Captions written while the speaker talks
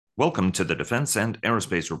Welcome to the Defense and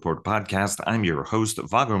Aerospace Report podcast. I'm your host,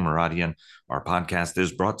 Vago Muradian. Our podcast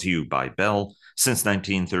is brought to you by Bell. Since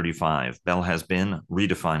 1935, Bell has been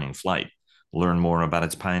redefining flight. Learn more about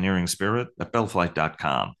its pioneering spirit at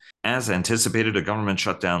bellflight.com. As anticipated, a government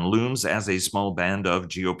shutdown looms as a small band of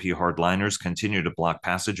GOP hardliners continue to block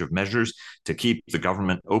passage of measures to keep the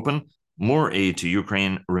government open. More aid to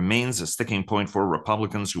Ukraine remains a sticking point for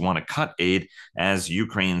Republicans who want to cut aid as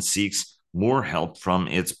Ukraine seeks more help from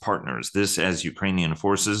its partners. This as Ukrainian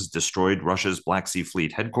forces destroyed Russia's Black Sea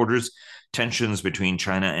Fleet headquarters. Tensions between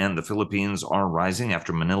China and the Philippines are rising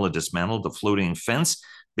after Manila dismantled the floating fence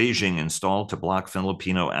Beijing installed to block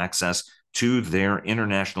Filipino access to their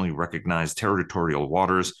internationally recognized territorial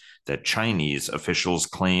waters that Chinese officials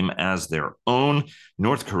claim as their own.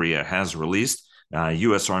 North Korea has released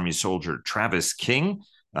U.S. Army soldier Travis King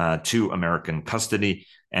to American custody,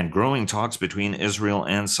 and growing talks between Israel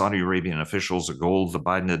and Saudi Arabian officials, a goal the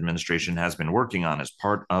Biden administration has been working on as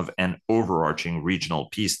part of an overarching regional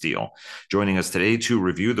peace deal. Joining us today to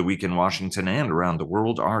review the week in Washington and around the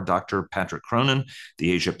world are Dr. Patrick Cronin,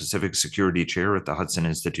 the Asia Pacific Security Chair at the Hudson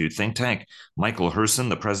Institute think tank, Michael Herson,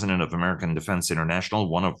 the president of American Defense International,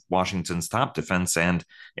 one of Washington's top defense and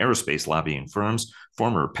aerospace lobbying firms,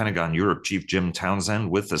 former Pentagon Europe Chief Jim Townsend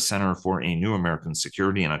with the Center for a New American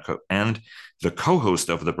Security and the co-host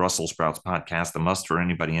of the Brussels Sprouts podcast, a must for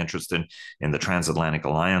anybody interested in the transatlantic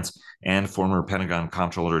alliance, and former Pentagon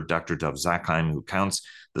Comptroller Dr. Dov Zakheim, who counts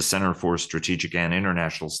the Center for Strategic and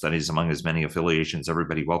International Studies among his many affiliations.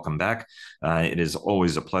 Everybody, welcome back. It is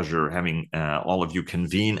always a pleasure having all of you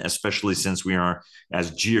convene, especially since we are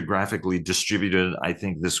as geographically distributed, I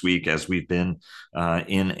think, this week as we've been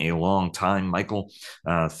in a long time. Michael,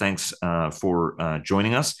 thanks for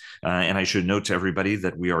joining us. And I should note to everybody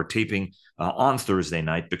that we are taping on Thursday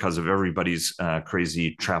night because of everybody's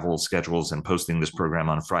crazy travel schedules and posting this program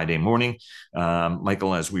on Friday morning.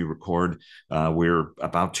 Michael, as we record, we're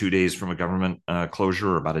about 2 days from a government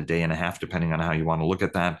closure, or about a day and a half, depending on how you want to look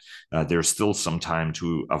at that. There's still some time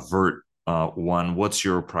to avert one. What's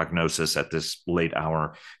your prognosis at this late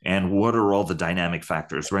hour? And what are all the dynamic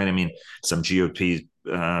factors, right? I mean, some GOP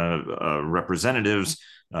representatives,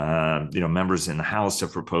 members in the House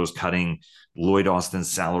have proposed cutting Lloyd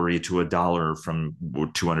Austin's salary to $1 from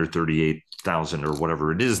 $238,000 or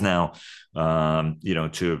whatever it is now,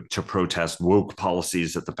 to protest woke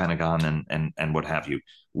policies at the Pentagon and what have you.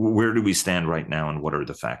 Where do we stand right now, and what are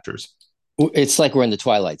the factors? It's like we're in the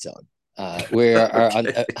twilight zone. We are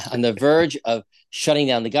on the verge of shutting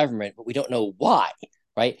down the government, but we don't know why,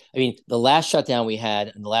 right? I mean, the last shutdown we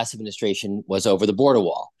had in the last administration was over the border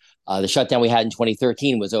wall. The shutdown we had in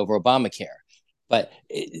 2013 was over Obamacare. But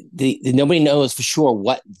nobody knows for sure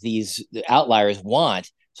what the outliers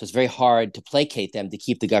want, so it's very hard to placate them to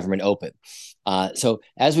keep the government open. So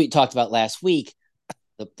as we talked about last week,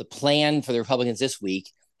 the plan for the Republicans this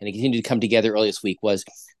week, and it continued to come together early this week, was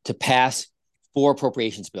to pass 4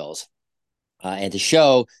 appropriations bills and to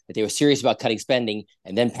show that they were serious about cutting spending,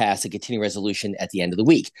 and then pass a continuing resolution at the end of the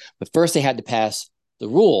week. But first they had to pass the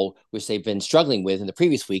rule, which they've been struggling with in the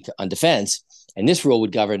previous week on defense. And this rule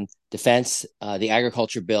would govern defense, the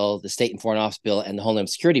agriculture bill, the state and foreign office bill, and the Homeland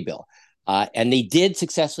Security bill. And they did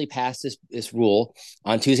successfully pass this rule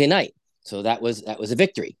on Tuesday night. So that was a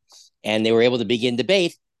victory. And they were able to begin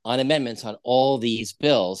debate on amendments on all these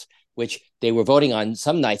bills, which they were voting on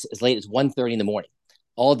some nights as late as 1:30 in the morning,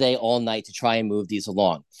 all day, all night, to try and move these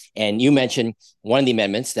along. And you mentioned one of the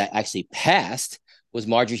amendments that actually passed was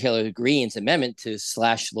Marjorie Taylor Greene's amendment to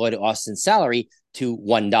slash Lloyd Austin's salary to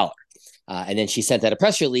 $1. And then she sent out a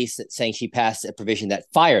press release saying she passed a provision that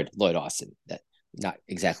fired Lloyd Austin. That's not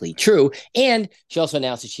exactly true. And she also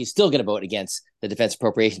announced that she's still going to vote against the defense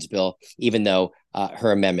appropriations bill, even though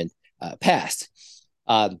her amendment passed.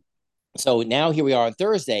 So now here we are on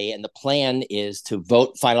Thursday, and the plan is to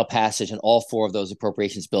vote final passage on all 4 of those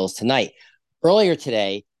appropriations bills tonight. Earlier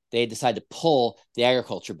today, they decided to pull the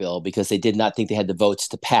agriculture bill because they did not think they had the votes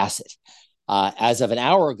to pass it. As of an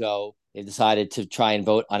hour ago, they decided to try and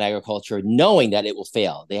vote on agriculture, knowing that it will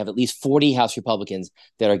fail. They have at least 40 House Republicans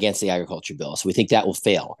that are against the agriculture bill, so we think that will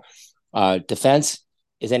fail. Defense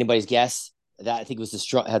is anybody's guess. That I think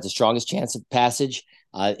had the strongest chance of passage.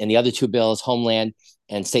 And the other 2 bills, Homeland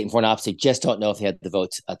and State and Foreign Office, they just don't know if they had the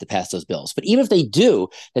votes to pass those bills. But even if they do,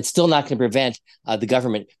 that's still not going to prevent the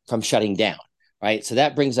government from shutting down. Right. So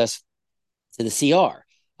that brings us to the CR,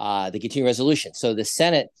 the continuing resolution. So the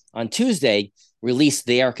Senate on Tuesday released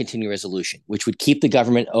their continuing resolution, which would keep the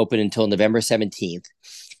government open until November 17th.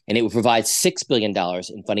 And it would provide $6 billion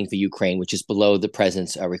in funding for Ukraine, which is below the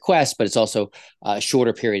president's request, but it's also a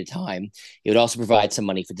shorter period of time. It would also provide some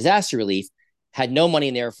money for disaster relief. had no money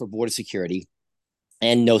in there for border security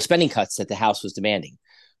and no spending cuts that the House was demanding.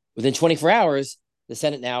 Within 24 hours, the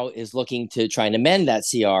Senate now is looking to try and amend that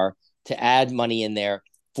CR to add money in there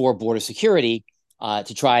for border security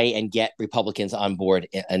to try and get Republicans on board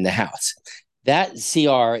in the House. That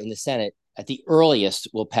CR in the Senate at the earliest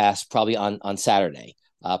will pass probably on Saturday,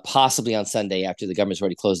 possibly on Sunday after the government's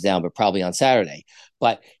already closed down, but probably on Saturday.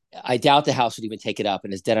 But I doubt the House would even take it up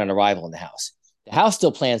and is dead on arrival in the House. The House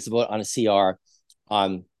still plans to vote on a CR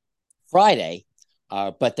on Friday,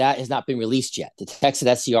 but that has not been released yet. The text of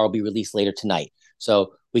that CR will be released later tonight.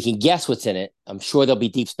 So we can guess what's in it. I'm sure there'll be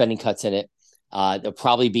deep spending cuts in it. There'll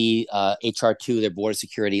probably be HR 2, their border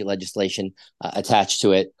security legislation attached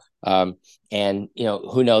to it. And,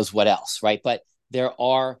 who knows what else, right? But there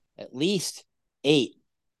are at least 8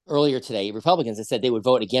 earlier today Republicans that said they would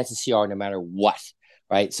vote against the CR no matter what,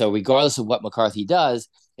 right? So regardless of what McCarthy does,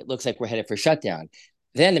 it looks like we're headed for shutdown.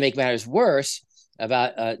 Then to make matters worse,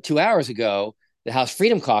 about 2 hours ago, the House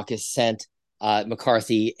Freedom Caucus sent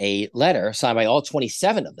McCarthy a letter signed by all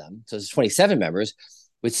 27 of them, so there's 27 members,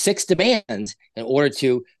 with 6 demands in order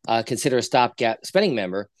to consider a stopgap spending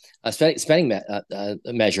measure.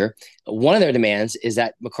 One of their demands is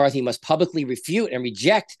that McCarthy must publicly refute and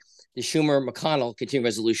reject the Schumer-McConnell continuing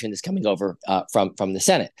resolution that's coming over from the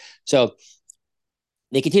Senate. So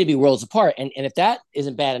they continue to be worlds apart. And if that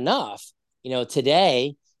isn't bad enough,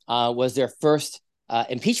 today was their first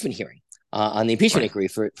impeachment hearing on the impeachment inquiry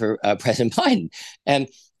for President Biden. And,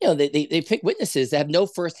 they pick witnesses that have no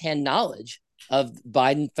firsthand knowledge of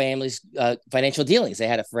Biden family's financial dealings. They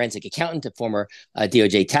had a forensic accountant, a former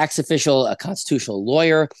DOJ tax official, a constitutional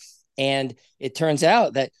lawyer. And it turns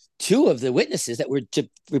out that 2 of the witnesses that were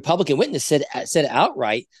Republican witnesses said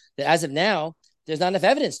outright that as of now, there's not enough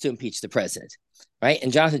evidence to impeach the president. Right.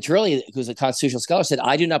 And Jonathan Turley, who's a constitutional scholar, said,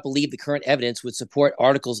 I do not believe the current evidence would support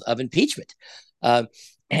articles of impeachment. And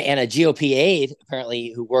a GOP aide,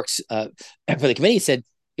 apparently, who works for the committee, said,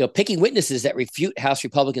 picking witnesses that refute House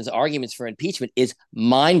Republicans' arguments for impeachment is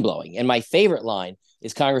mind-blowing. And my favorite line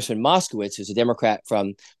is Congressman Moskowitz, who's a Democrat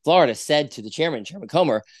from Florida, said to the Chairman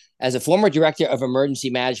Comer, as a former director of emergency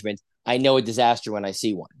management, I know a disaster when I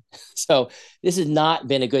see one. So this has not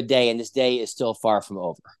been a good day, and this day is still far from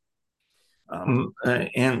over.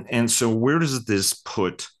 And so where does this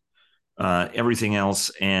put everything else?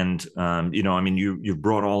 And, you've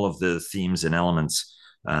brought all of the themes and elements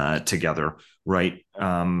together, right?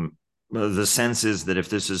 The sense is that if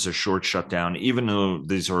this is a short shutdown, even though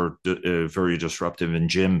these are very disruptive, and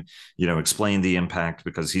Jim, explained the impact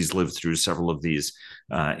because he's lived through several of these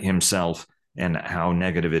himself and how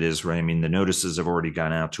negative it is, right? I mean, the notices have already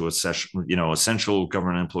gone out to essential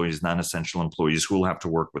government employees, non-essential employees who will have to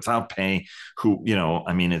work without pay,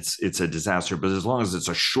 it's a disaster. But as long as it's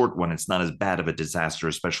a short one, it's not as bad of a disaster,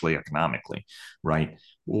 especially economically, right?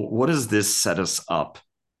 What does this set us up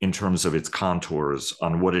in terms of its contours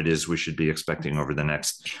on what it is we should be expecting over the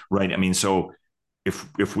next, right? I mean, so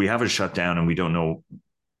if we have a shutdown and we don't know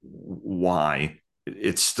why,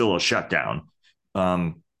 it's still a shutdown,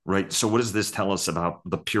 right? So what does this tell us about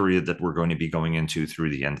the period that we're going to be going into through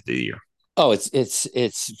the end of the year? Oh, it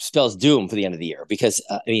spells doom for the end of the year because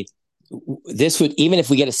this would, even if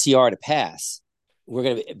we get a CR to pass, we're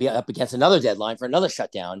going to be up against another deadline for another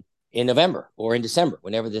shutdown in November or in December,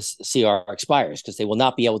 whenever this CR expires, because they will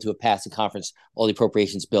not be able to have passed in conference all the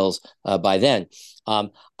appropriations bills by then.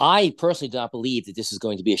 I personally do not believe that this is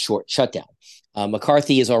going to be a short shutdown.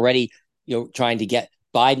 McCarthy is already, trying to get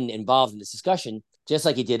Biden involved in this discussion, just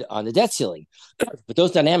like he did on the debt ceiling. But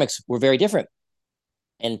those dynamics were very different.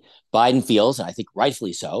 And Biden feels, and I think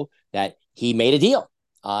rightfully so, that he made a deal.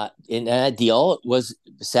 And that deal was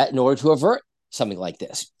set in order to avert something like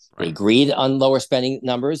this. They agreed on lower spending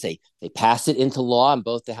numbers. They passed it into law in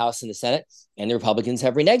both the House and the Senate, and the Republicans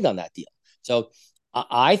have reneged on that deal. So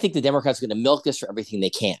I think the Democrats are going to milk this for everything they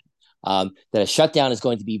can. That a shutdown is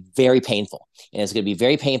going to be very painful, and it's going to be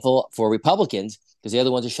very painful for Republicans because they're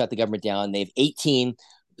the ones who shut the government down. They have 18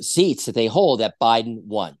 seats that they hold that Biden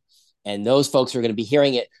won, and those folks are going to be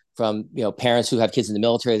hearing it from parents who have kids in the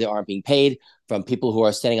military that aren't being paid, from people who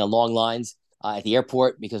are standing on long lines at the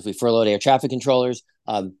airport because we furloughed air traffic controllers.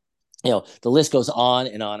 The list goes on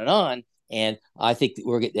and on and on. And I think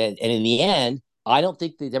and in the end, I don't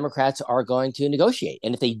think the Democrats are going to negotiate.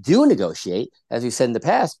 And if they do negotiate, as we've said in the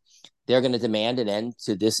past, they're going to demand an end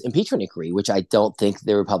to this impeachment inquiry, which I don't think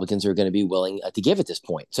the Republicans are going to be willing to give at this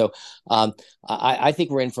point. So I think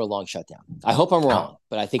we're in for a long shutdown. I hope I'm wrong,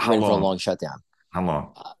 but I think we're in for a long shutdown. How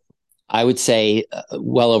long? I would say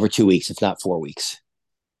well over 2 weeks, if not 4 weeks.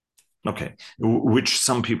 Okay, which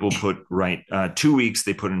some people put 2 weeks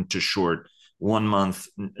they put into short. 1 month,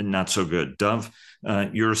 not so good. Dove,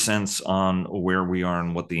 your sense on where we are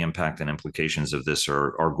and what the impact and implications of this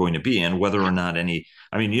are going to be, and whether or not any,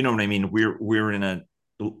 I mean, you know what I mean? We're in a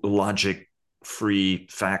logic free,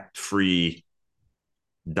 fact free,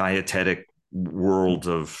 dietetic world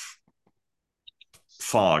of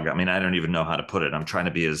fog. I mean, I don't even know how to put it. I'm trying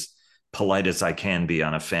to be as polite as I can be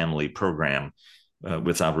on a family program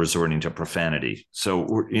without resorting to profanity.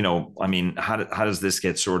 So, you know, I mean, how does this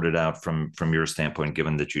get sorted out from your standpoint,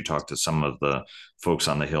 given that you talk to some of the folks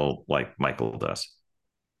on the Hill like Michael does?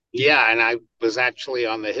 Yeah, and I was actually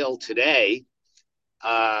on the Hill today.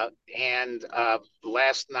 And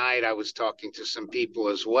last night I was talking to some people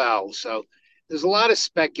as well. So there's a lot of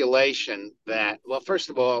speculation that, well,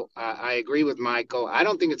 first of all, I agree with Michael. I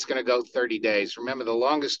don't think it's going to go 30 days. Remember, the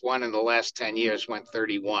longest one in the last 10 years went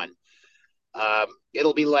 31.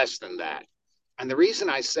 It'll be less than that. And the reason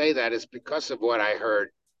I say that is because of what I heard,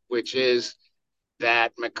 which is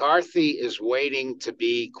that McCarthy is waiting to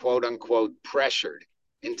be, quote unquote, pressured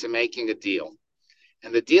into making a deal.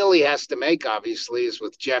 And the deal he has to make, obviously, is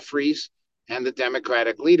with Jeffries and the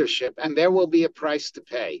Democratic leadership, and there will be a price to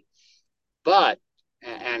pay. But,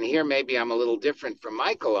 and here maybe I'm a little different from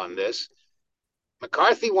Michael on this,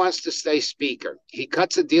 McCarthy wants to stay speaker. He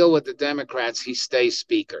cuts a deal with the Democrats, he stays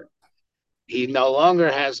speaker. He no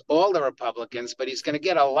longer has all the Republicans, but he's going to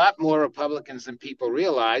get a lot more Republicans than people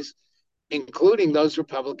realize, including those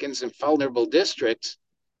Republicans in vulnerable districts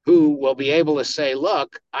who will be able to say,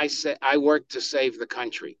 look, I worked to save the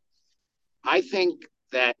country. I think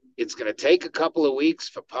that it's going to take a couple of weeks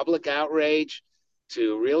for public outrage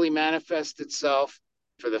to really manifest itself,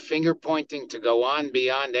 for the finger pointing to go on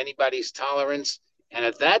beyond anybody's tolerance. And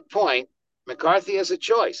at that point, McCarthy has a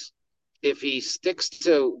choice. If he sticks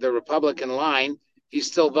to the Republican line, he's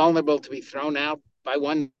still vulnerable to be thrown out by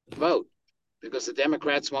one vote because the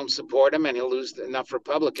Democrats won't support him and he'll lose enough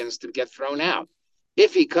Republicans to get thrown out.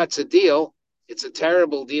 If he cuts a deal, it's a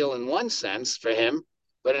terrible deal in one sense for him,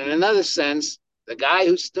 but in another sense, the guy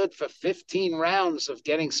who stood for 15 rounds of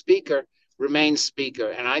getting speaker remains speaker.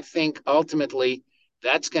 And I think ultimately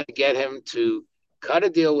that's going to get him to cut a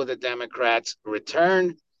deal with the Democrats,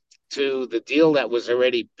 return to the deal that was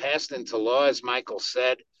already passed into law, as Michael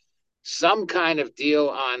said, some kind of deal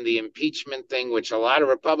on the impeachment thing, which a lot of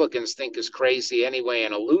Republicans think is crazy anyway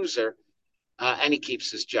and a loser, and he keeps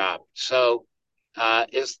his job. So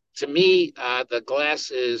is to me, the glass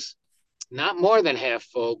is not more than half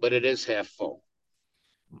full, but it is half full.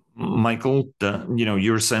 Michael, you know,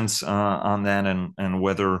 your sense on that, and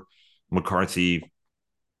whether McCarthy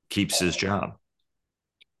keeps his job.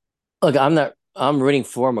 Look, I'm rooting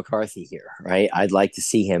for McCarthy here, right? I'd like to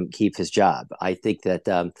see him keep his job. I think that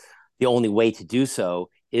the only way to do so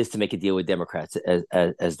is to make a deal with Democrats,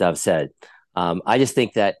 as Dov said. I just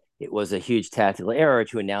think that it was a huge tactical error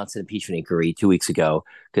to announce an impeachment inquiry 2 weeks ago,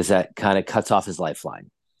 because that kind of cuts off his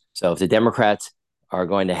lifeline. So if the Democrats are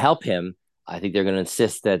going to help him, I think they're going to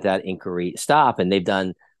insist that that inquiry stop. And they've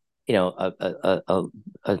done, you know,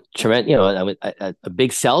 a tremendous, you know, a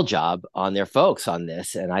big sell job on their folks on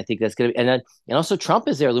this. And I think that's going to be, and also Trump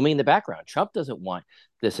is there looming in the background. Trump doesn't want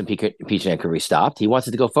this impeachment inquiry stopped. He wants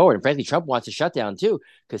it to go forward. And frankly, Trump wants a shutdown too,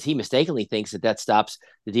 because he mistakenly thinks that stops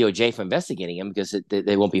the DOJ from investigating him because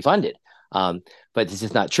they won't be funded. But this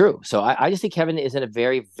is not true. So I just think Kevin is in a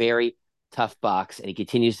very, very tough box, and he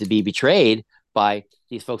continues to be betrayed by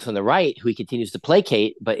these folks on the right who he continues to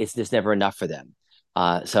placate, but it's just never enough for them.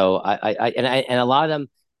 So and a lot of them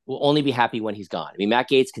will only be happy when he's gone. I mean, Matt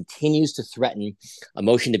Gaetz continues to threaten a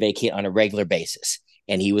motion to vacate on a regular basis.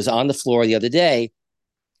 And he was on the floor the other day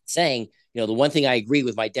saying, you know, the one thing I agree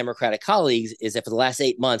with my Democratic colleagues is that for the last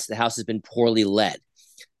 8 months, the House has been poorly led.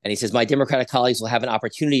 And he says, my Democratic colleagues will have an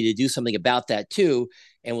opportunity to do something about that too.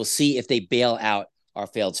 And we'll see if they bail out our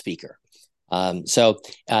failed speaker.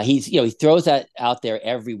 He's, you know, he throws that out there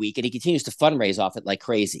every week, and he continues to fundraise off it like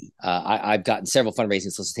crazy. I've gotten several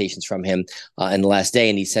fundraising solicitations from him in the last day,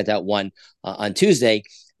 and he sent out one on Tuesday,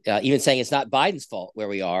 even saying it's not Biden's fault where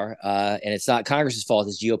we are, and it's not Congress's fault,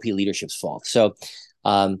 it's GOP leadership's fault. So,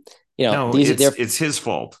 you know, no, it's his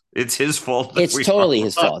fault. It's his fault. It's totally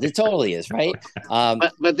his fault. It totally is, right?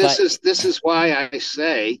 But this is why I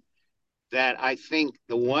say that I think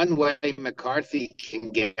the one way McCarthy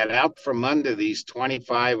can get out from under these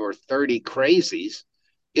 25 or 30 crazies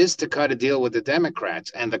is to cut a deal with the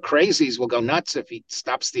Democrats. And the crazies will go nuts if he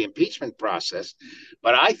stops the impeachment process.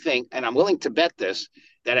 But I think, and I'm willing to bet this,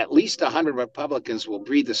 that at least 100 Republicans will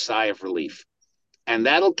breathe a sigh of relief. And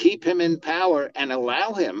that'll keep him in power and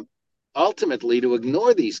allow him ultimately to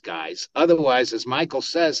ignore these guys. Otherwise, as Michael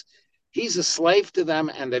says, He's a slave to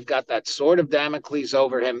them, and they've got that sword of Damocles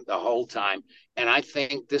over him the whole time. And I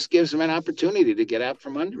think this gives him an opportunity to get out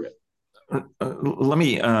from under it. Let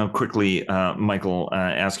me quickly, Michael,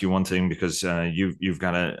 ask you one thing because you've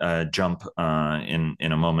got to jump in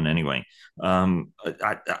a moment anyway.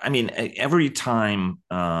 I mean, every time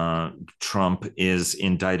Trump is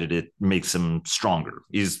indicted, it makes him stronger.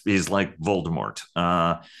 He's like Voldemort,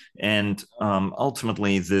 and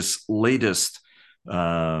ultimately, this latest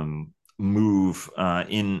move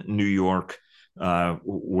in New York,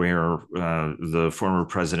 where the former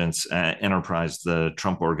president's enterprise, the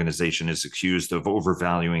Trump Organization, is accused of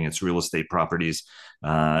overvaluing its real estate properties.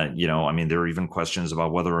 I mean, there are even questions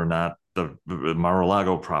about whether or not the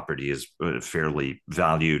Mar-a-Lago property is fairly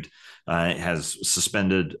valued. It has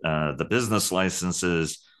suspended the business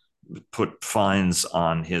licenses, put fines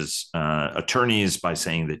on his attorneys by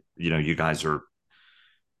saying that, you guys are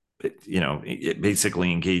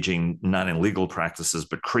basically engaging not in legal practices,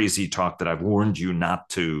 but crazy talk that I've warned you not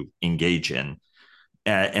to engage in.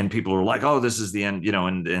 And people are like, oh, this is the end,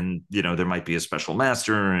 and there might be a special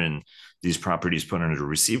master and these properties put under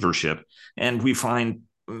receivership. And we find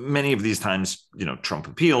many of these times, Trump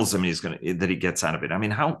appeals. I mean, that he gets out of it. I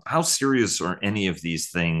mean, how serious are any of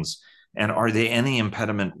these things? And are they any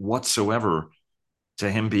impediment whatsoever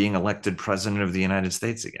to him being elected president of the United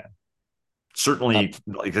States again? Certainly,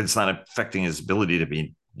 like, it's not affecting his ability to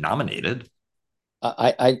be nominated.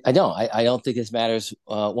 I don't think this matters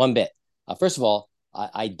one bit. First of all,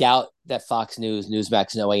 I doubt that Fox News,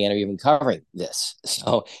 Newsmax, and OAN are even covering this.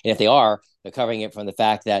 So, and if they are, they're covering it from the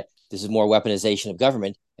fact that this is more weaponization of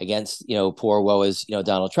government against, poor woe is,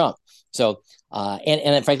 Donald Trump. So,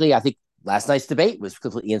 and frankly, I think last night's debate was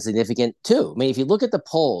completely insignificant too. I mean, if you look at the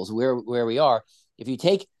polls where we are, if you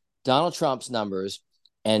take Donald Trump's numbers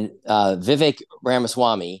and Vivek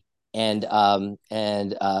Ramaswamy and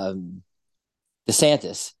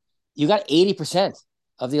DeSantis, you got 80%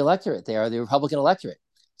 of the electorate there, the Republican electorate.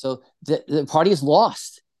 So the party is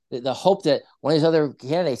lost. The hope that one of these other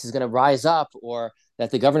candidates is going to rise up, or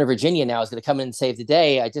that the governor of Virginia now is going to come in and save the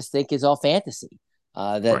day, I just think is all fantasy.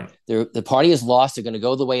 That right. The party is lost. They're going to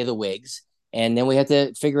go the way of the Whigs, and then we have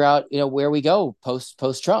to figure out, where we go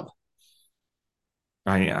post Trump.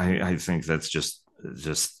 I think that's just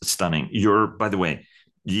stunning. By the way,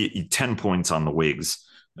 10 points on the Whigs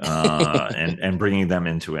and bringing them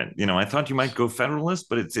into it. I thought you might go Federalist,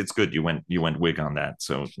 but it's good you went Whig on that.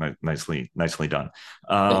 So nicely done.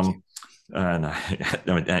 A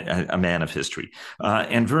man of history.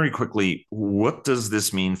 And very quickly, what does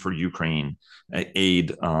this mean for Ukraine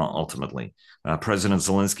aid ultimately? President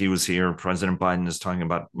Zelensky was here. President Biden is talking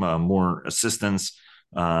about more assistance.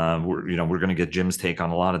 We're going to get Jim's take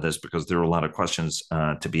on a lot of this because there are a lot of questions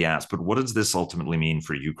to be asked. But what does this ultimately mean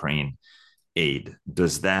for Ukraine aid?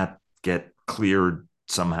 Does that get cleared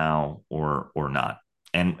somehow or not?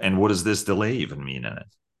 And what does this delay even mean in it?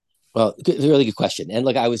 Well, really good question. And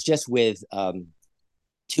look, I was just with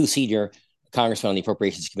two senior congressmen on the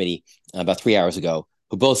Appropriations Committee about 3 hours ago,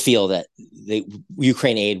 who both feel that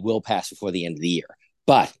Ukraine aid will pass before the end of the year.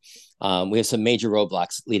 But we have some major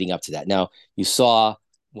roadblocks leading up to that. Now, you saw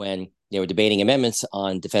when they were debating amendments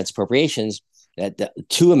on defense appropriations that the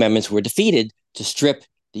two amendments were defeated to strip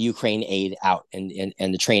the Ukraine aid out and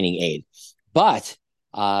the training aid. But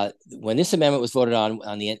when this amendment was voted on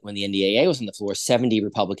when the NDAA was on the floor, 70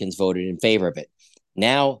 Republicans voted in favor of it.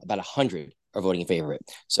 Now, about 100 are voting in favor of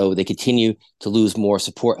it. So they continue to lose more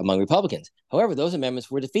support among Republicans. However, those amendments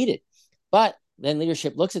were defeated. But then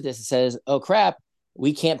leadership looks at this and says, oh, crap,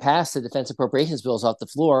 we can't pass the defense appropriations bills off the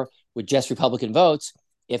floor with just Republican votes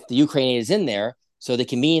if the Ukraine aid is in there. So they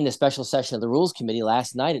convened the special session of the Rules Committee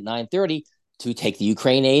last night at 9:30 to take the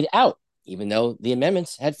Ukraine aid out, even though the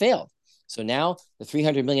amendments had failed. So now the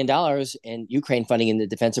 $300 million in Ukraine funding in the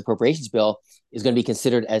defense appropriations bill is going to be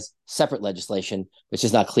considered as separate legislation, which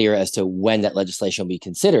is not clear as to when that legislation will be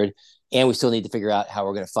considered. And we still need to figure out how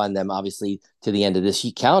we're going to fund them, obviously, to the end of this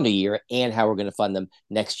calendar year, and how we're going to fund them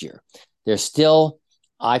next year. There's still,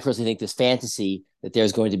 I personally think, this fantasy that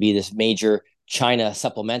there's going to be this major China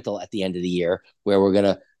supplemental at the end of the year where we're going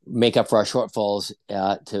to make up for our shortfalls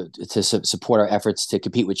to support our efforts to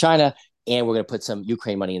compete with China, and we're going to put some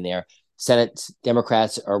Ukraine money in there. Senate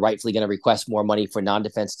Democrats are rightfully going to request more money for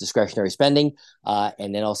non-defense discretionary spending,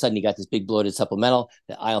 and then all of a sudden you got this big bloated supplemental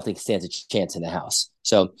that I don't think stands a chance in the House.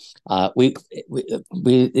 So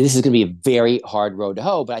this is going to be a very hard road to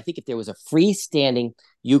hoe. But I think if there was a freestanding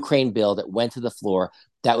Ukraine bill that went to the floor,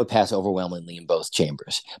 that would pass overwhelmingly in both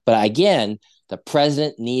chambers. But again, the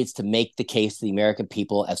president needs to make the case to the American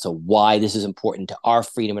people as to why this is important to our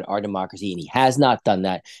freedom and our democracy, and he has not done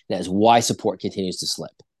that. And that is why support continues to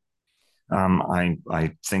slip.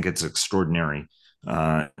 I think it's extraordinary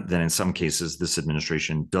that in some cases this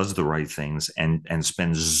administration does the right things and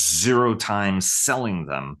spends zero time selling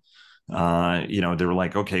them. They're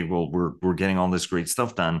like, okay, well, we're getting all this great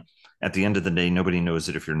stuff done. At the end of the day, nobody knows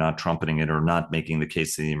it if you're not trumpeting it or not making the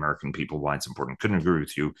case to the American people why it's important. Couldn't agree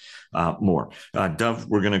with you more. Dov,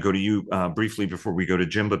 we're going to go to you briefly before we go to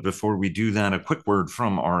Jim. But before we do that, a quick word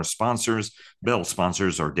from our sponsors. Bell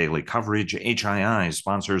sponsors our daily coverage. HII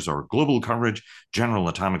sponsors our global coverage. General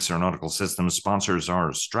Atomics Aeronautical Systems sponsors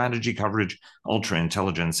our strategy coverage. Ultra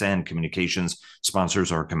Intelligence and Communications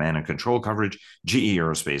sponsors our command and control coverage. GE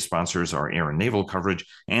Aerospace sponsors our air and naval coverage.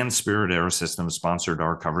 And Spirit Aerosystems sponsored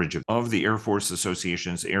our coverage of the Air Force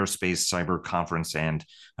Association's Airspace Cyber Conference and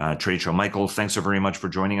trade show. Michael, thanks so very much for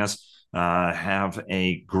joining us. Have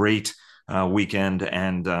a great weekend,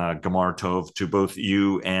 and Gamar Tov to both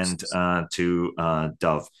you and to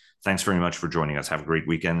Dov. Thanks very much for joining us. Have a great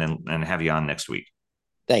weekend, and have you on next week.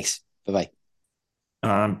 Thanks. Bye-bye.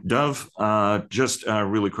 Dov, just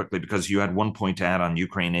really quickly, because you had one point to add on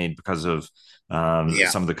Ukraine aid because of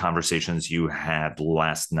some of the conversations you had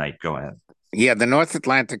last night. Go ahead. Yeah, the North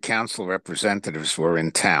Atlantic Council representatives were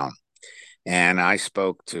in town, and I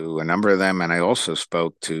spoke to a number of them, and I also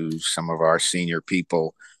spoke to some of our senior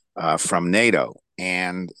people from NATO.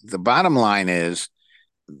 And the bottom line is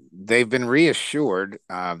they've been reassured.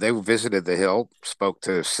 They visited the Hill, spoke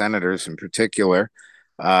to senators in particular,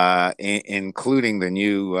 including the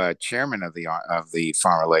new chairman of the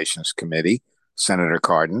Foreign Relations Committee, Senator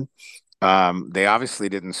Cardin. They obviously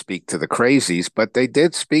didn't speak to the crazies, but they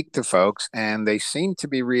did speak to folks, and they seem to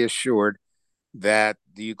be reassured that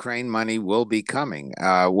the Ukraine money will be coming.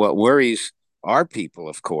 What worries our people,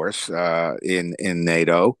 of course, in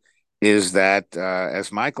NATO is that,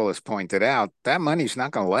 as Michael has pointed out, that money's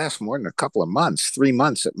not going to last more than a couple of months, 3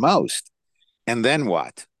 months at most. And then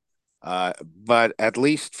what? But at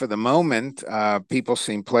least for the moment, people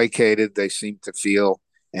seem placated. They seem to feel,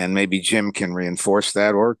 and maybe Jim can reinforce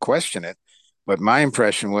that or question it, but my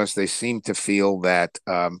impression was they seem to feel that,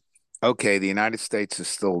 okay, the United States is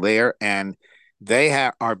still there, and they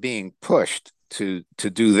are being pushed to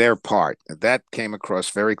do their part. That came across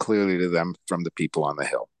very clearly to them from the people on the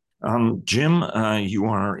Hill. Jim, you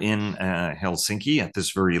are in Helsinki at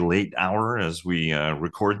this very late hour as we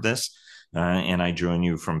record this, and I join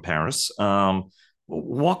you from Paris.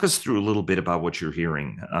 Walk us through a little bit about what you're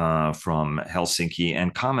hearing from Helsinki,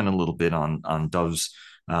 and comment a little bit on Dov's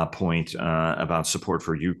point about support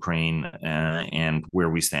for Ukraine and where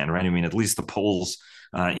we stand, right? I mean, at least the polls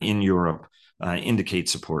in Europe indicate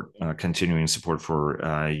support, continuing support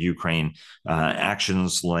for Ukraine.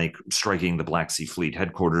 Actions like striking the Black Sea Fleet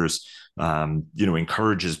headquarters,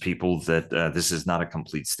 encourages people that this is not a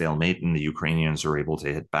complete stalemate and the Ukrainians are able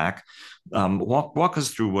to hit back. Walk us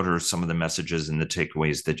through what are some of the messages and the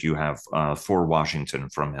takeaways that you have for Washington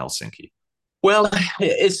from Helsinki. Well,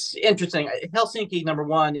 it's interesting. Helsinki, number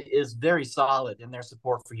one, is very solid in their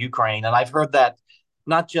support for Ukraine. And I've heard that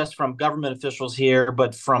not just from government officials here,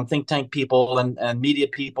 but from think tank people and media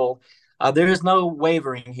people. There is no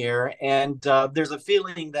wavering here. And there's a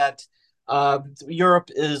feeling that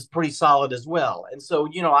Europe is pretty solid as well. And so,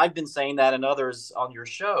 I've been saying that and others on your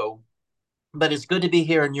show, but it's good to be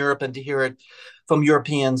here in Europe and to hear it from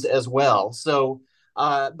Europeans as well. So,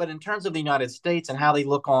 but in terms of the United States and how they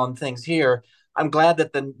look on things here, I'm glad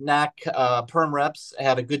that the NAC perm reps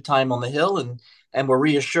had a good time on the Hill and were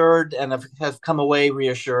reassured and have come away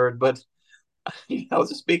reassured. But,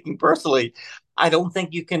 just speaking personally, I don't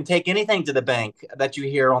think you can take anything to the bank that you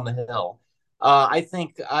hear on the Hill. I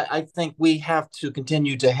think we have to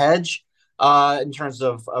continue to hedge in terms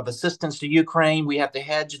of assistance to Ukraine. We have to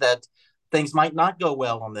hedge that things might not go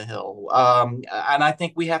well on the Hill. And I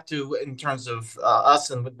think we have to, in terms of us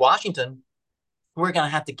and Washington, we're going to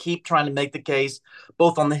have to keep trying to make the case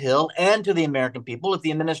both on the Hill and to the American people. If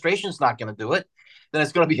the administration's not going to do it, then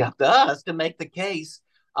it's going to be up to us to make the case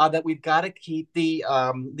that we've got to keep the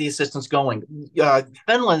assistance going.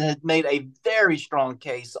 Finland has made a very strong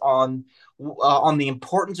case on the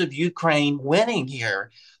importance of Ukraine winning here,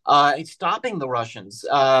 stopping the Russians.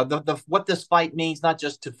 What this fight means not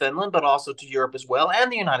just to Finland but also to Europe as well and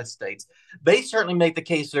the United States. They certainly make the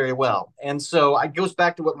case very well. And so it goes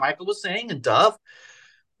back to what Michael was saying and Dov.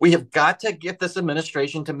 We have got to get this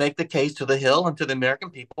administration to make the case to the Hill and to the American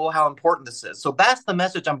people how important this is. So that's the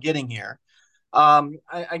message I'm getting here.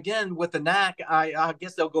 Again, with the NAC, I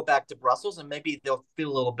guess they'll go back to Brussels and maybe they'll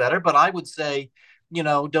feel a little better. But I would say,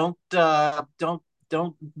 don't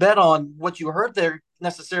bet on what you heard there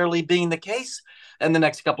necessarily being the case in the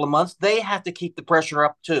next couple of months. They have to keep the pressure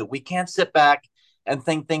up too. We can't sit back and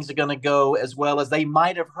think things are going to go as well as they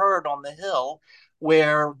might have heard on the Hill,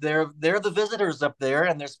 where they're the visitors up there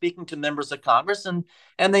and they're speaking to members of Congress, and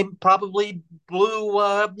they probably blew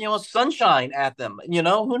sunshine at them.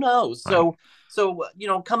 Who knows? Right. So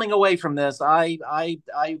coming away from this, I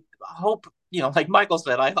hope, like Michael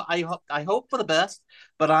said, I hope for the best,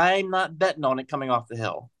 but I'm not betting on it coming off the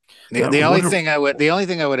Hill. The only thing I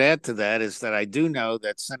would add to that is that I do know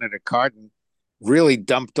that Senator Cardin really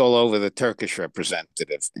dumped all over the Turkish representative,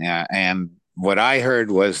 and what I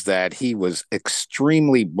heard was that he was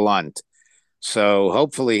extremely blunt. So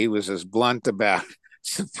hopefully he was as blunt about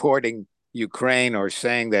supporting Ukraine or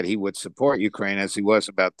saying that he would support Ukraine as he was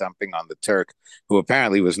about dumping on the Turk, who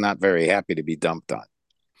apparently was not very happy to be dumped on.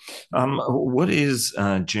 What is,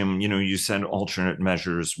 Jim, you said alternate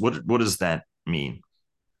measures. What does that mean?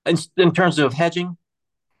 In terms of hedging?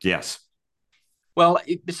 Yes. Well,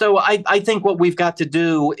 so I think what we've got to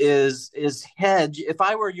do is hedge. If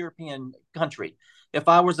I were a European country, if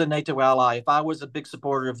I was a NATO ally, if I was a big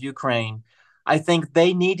supporter of Ukraine, I think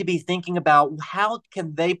they need to be thinking about how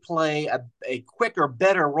can they play a quicker,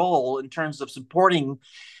 better role in terms of supporting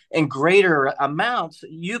in greater amounts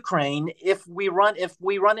Ukraine if we run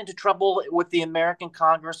into trouble with the American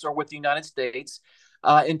Congress or with the United States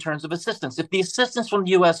in terms of assistance. If the assistance from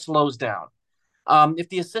the U.S. slows down, if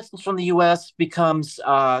the assistance from the U.S. becomes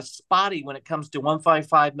spotty when it comes to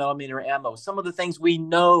 155 millimeter ammo, some of the things we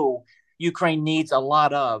know Ukraine needs a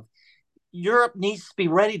lot of, Europe needs to be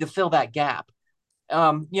ready to fill that gap.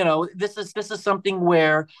 This is something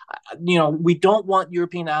where, we don't want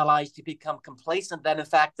European allies to become complacent that in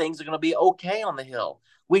fact things are going to be okay on the Hill.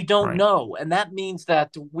 We don't know, and that means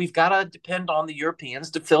that we've got to depend on the Europeans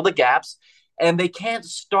to fill the gaps. And they can't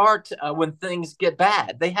start when things get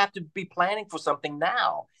bad. They have to be planning for something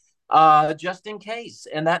now, just in case.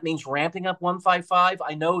 And that means ramping up 155.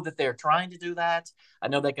 I know that they're trying to do that. I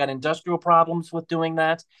know they got industrial problems with doing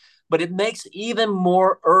that. But it makes even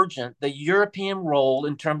more urgent the European role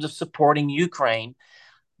in terms of supporting Ukraine,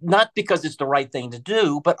 not because it's the right thing to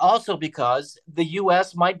do, but also because the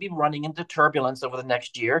U.S. might be running into turbulence over the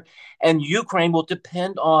next year, and Ukraine will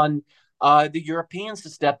depend on the Europeans to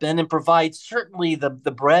step in and provide certainly the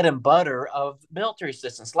bread and butter of military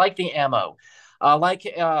assistance, like the ammo, like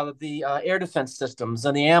the air defense systems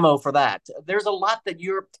and the ammo for that. There's a lot that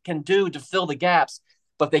Europe can do to fill the gaps,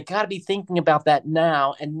 but they got to be thinking about that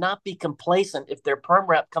now and not be complacent if their perm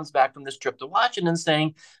rep comes back from this trip to Washington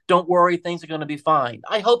saying, don't worry, things are going to be fine.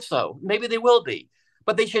 I hope so. Maybe they will be,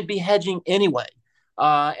 but they should be hedging anyway.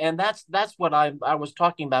 And that's what I was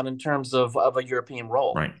talking about in terms of a European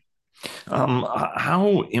role. Right.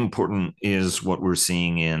 How important is what we're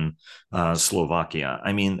seeing in Slovakia?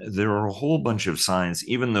 I mean, there are a whole bunch of signs,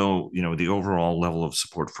 even though, the overall level of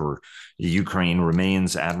support for Ukraine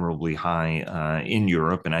remains admirably high in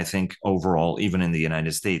Europe. And I think overall, even in the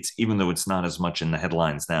United States, even though it's not as much in the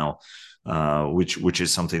headlines now, which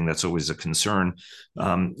is something that's always a concern.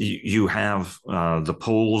 You have the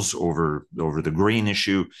polls over the grain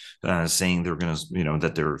issue saying they're going to,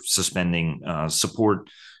 that they're suspending support.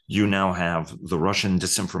 You now have the Russian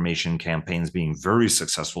disinformation campaigns being very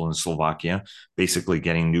successful in Slovakia, basically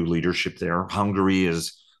getting new leadership there. Hungary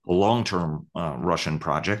is a long-term Russian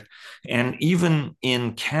project. And even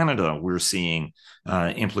in Canada, we're seeing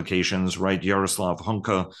implications, right? Yaroslav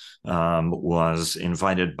Hunka was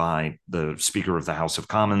invited by the Speaker of the House of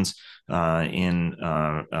Commons in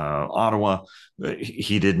Ottawa.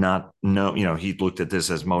 He did not know, he looked at this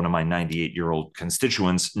as one of my 98-year-old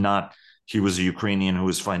constituents, not he was a Ukrainian who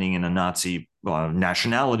was fighting in a Nazi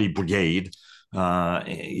nationality brigade,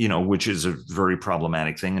 which is a very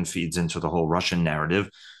problematic thing and feeds into the whole Russian narrative.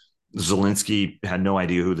 Zelensky had no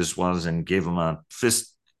idea who this was and gave him a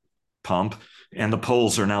fist pump. And the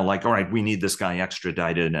Poles are now like, all right, we need this guy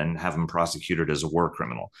extradited and have him prosecuted as a war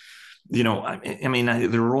criminal. I mean,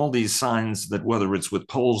 there are all these signs that whether it's with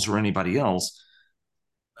Poles or anybody else,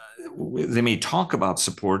 they may talk about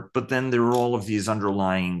support, but then there are all of these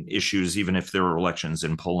underlying issues, even if there are elections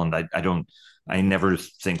in Poland. I never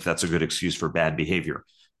think that's a good excuse for bad behavior.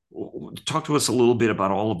 Talk to us a little bit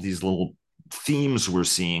about all of these little themes we're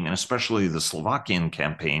seeing, and especially the Slovakian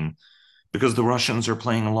campaign, because the Russians are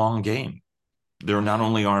playing a long game. They're not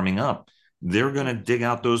only arming up, they're going to dig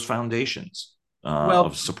out those foundations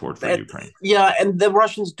of support for Ukraine. Yeah, and the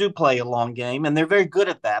Russians do play a long game, and they're very good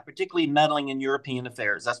at that, particularly meddling in European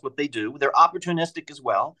affairs. That's what they do. They're opportunistic as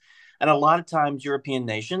well. And a lot of times European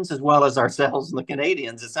nations, as well as ourselves and the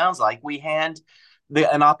Canadians, it sounds like, we hand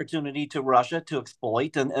an opportunity to Russia to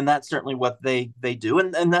exploit, and that's certainly what they do.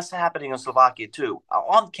 And that's happening in Slovakia too.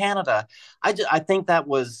 On Canada, I think that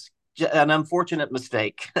was an unfortunate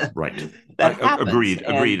mistake. Right. That happens.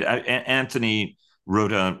 Agreed. Anthony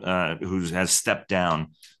Rota, who has stepped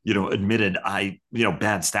down, admitted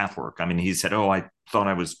bad staff work. I mean, he said, "Oh, I thought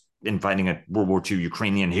I was inviting a World War II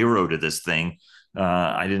Ukrainian hero to this thing.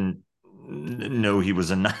 I didn't know he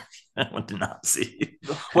was a Nazi."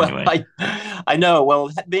 Well, Anyway. I know.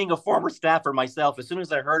 Well, being a former staffer myself, as soon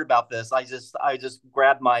as I heard about this, I just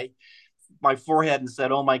grabbed my forehead and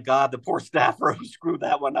said, "Oh my God, the poor staffer who screwed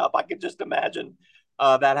that one up." I could just imagine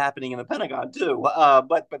that happening in the Pentagon too.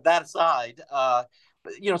 But that aside,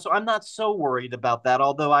 so I'm not so worried about that.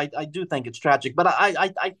 Although I do think it's tragic. But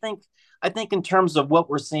I think in terms of what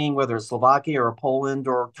we're seeing, whether it's Slovakia or Poland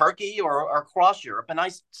or Turkey or across Europe, and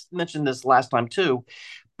I mentioned this last time too.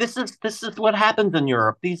 This is what happens in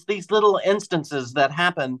Europe. These little instances that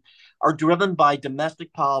happen are driven by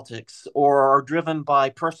domestic politics or are driven by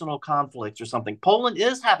personal conflicts or something. Poland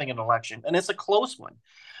is having an election, and it's a close one.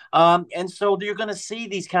 And so you're going to see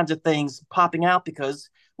these kinds of things popping out because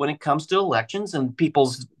when it comes to elections and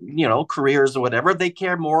people's careers or whatever, they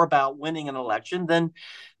care more about winning an election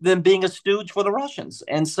than being a stooge for the Russians.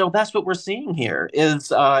 And so that's what we're seeing here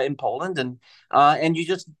is in Poland, and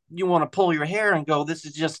you want to pull your hair and go, this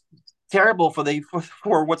is just terrible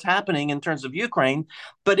for what's happening in terms of Ukraine,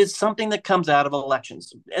 but it's something that comes out of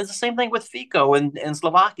elections. It's the same thing with Fico in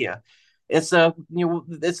Slovakia. It's an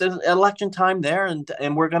election time there,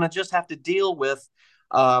 and we're going to just have to deal with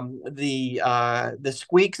the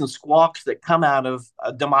squeaks and squawks that come out of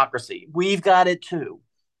democracy. We've got it too.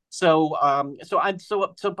 So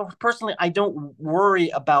personally, I don't worry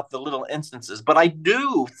about the little instances, but I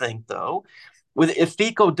do think though, if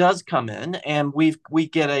Fico does come in and we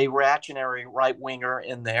get a reactionary right winger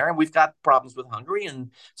in there, and we've got problems with Hungary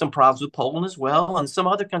and some problems with Poland as well, and some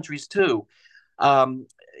other countries too. Um,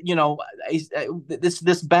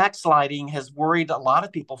 this backsliding has worried a lot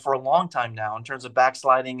of people for a long time now in terms of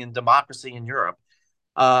backsliding in democracy in Europe.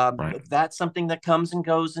 Right. That's something that comes and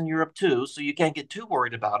goes in Europe too, so you can't get too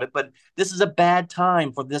worried about it. But this is a bad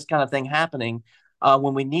time for this kind of thing happening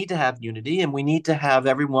when we need to have unity and we need to have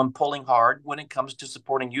everyone pulling hard when it comes to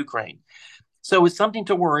supporting Ukraine. So it's something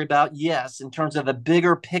to worry about, yes, in terms of the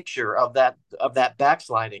bigger picture of that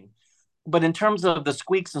backsliding. But in terms of the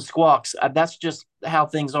squeaks and squawks, that's just how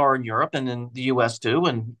things are in Europe and in the U.S. too,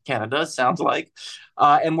 and Canada, it sounds like.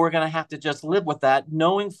 And we're going to have to just live with that,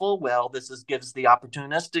 knowing full well gives the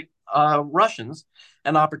opportunistic Russians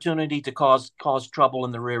an opportunity to cause trouble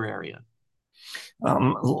in the rear area.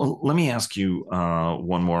 Let me ask you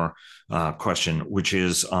one more question, which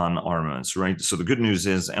is on armaments, right? So the good news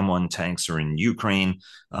is M1 tanks are in Ukraine.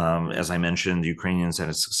 As I mentioned, the Ukrainians had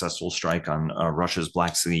a successful strike on Russia's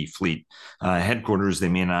Black Sea Fleet headquarters. They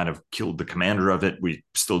may not have killed the commander of it. We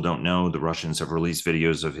still don't know. The Russians have released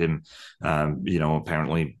videos of him,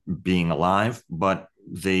 apparently being alive, but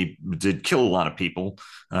they did kill a lot of people,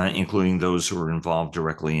 including those who were involved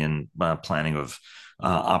directly in planning of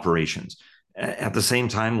operations. At the same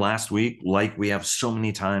time, last week, like we have so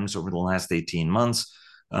many times over the last 18 months,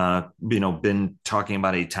 been talking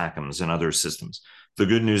about ATACMS and other systems. The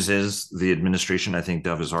good news is the administration, I think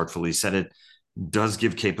Dov has artfully said it, does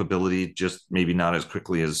give capability, just maybe not as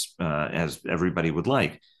quickly as everybody would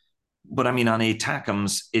like. But I mean, on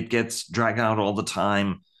ATACMS, it gets dragged out all the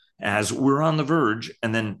time as we're on the verge,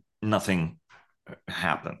 and then nothing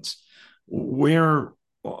happens. Where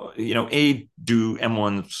do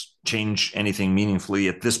M1s change anything meaningfully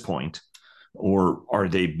at this point, or are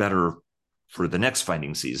they better for the next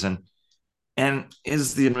fighting season? And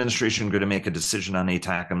is the administration going to make a decision on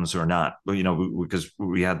ATACMS or not? Because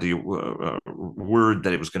we had the word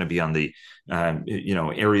that it was going to be on the,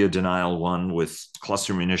 area denial one with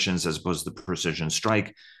cluster munitions as opposed to the precision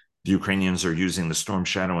strike. The Ukrainians are using the Storm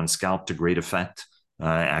Shadow and Scalp to great effect.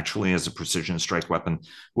 Actually, as a precision strike weapon.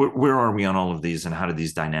 Where are we on all of these, and how do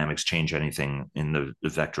these dynamics change anything in the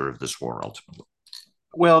vector of this war ultimately?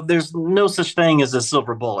 Well, there's no such thing as a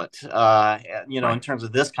silver bullet, right. In terms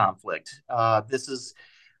of this conflict. This is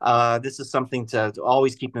something to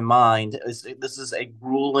always keep in mind. This is a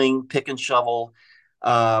grueling pick and shovel,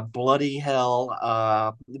 bloody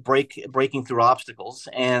hell, breaking through obstacles,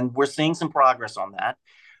 and we're seeing some progress on that.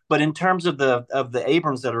 But in terms of the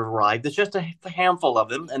Abrams that have arrived, there's just a handful of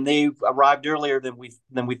them, and they arrived earlier than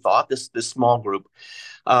we thought. This small group,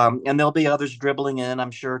 and there'll be others dribbling in,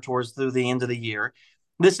 I'm sure, through the end of the year.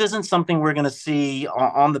 This isn't something we're going to see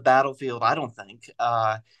on the battlefield, I don't think,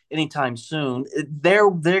 anytime soon.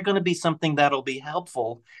 They're going to be something that'll be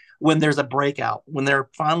helpful when there's a breakout, when they're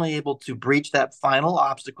finally able to breach that final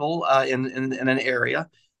obstacle in an area,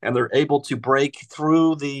 and they're able to break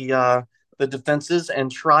through the defenses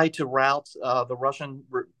and try to rout the Russian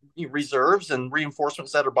reserves and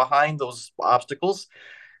reinforcements that are behind those obstacles,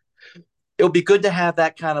 it would be good to have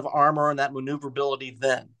that kind of armor and that maneuverability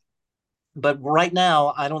then. But right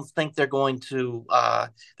now, I don't think they're going to.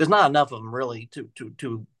 There's not enough of them really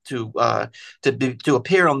to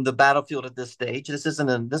appear on the battlefield at this stage. This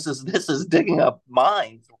is digging up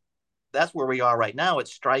mines. That's where we are right now.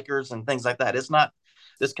 It's strikers and things like that. It's not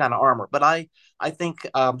this kind of armor. But I think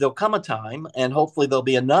there'll come a time, and hopefully there'll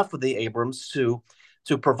be enough of the Abrams to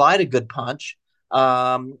provide a good punch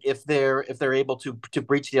if they're able to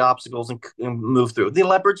breach the obstacles and move through. The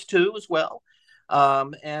Leopards too, as well,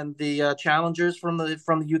 and the Challengers from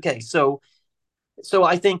the UK. So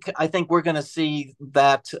I think we're going to see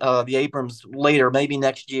that the Abrams later, maybe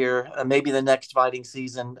next year, maybe the next fighting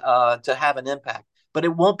season, to have an impact. But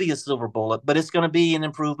it won't be a silver bullet, but it's going to be an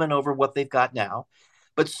improvement over what they've got now.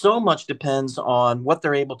 But so much depends on what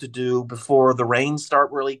they're able to do before the rains start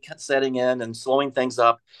really setting in and slowing things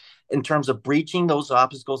up in terms of breaching those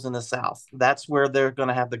obstacles in the south. That's where they're going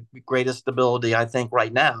to have the greatest ability, I think,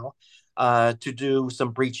 right now, to do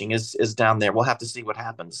some breaching is down there. We'll have to see what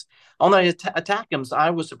happens. On the ATACMS,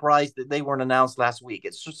 I was surprised that they weren't announced last week.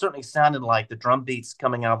 It certainly sounded like the drum beats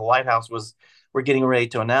coming out of the White House we're getting ready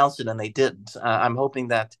to announce it, and they didn't. I'm hoping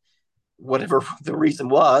that whatever the reason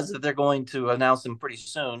was, that they're going to announce them pretty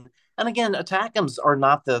soon. And again, ATACMS are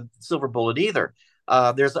not the silver bullet either.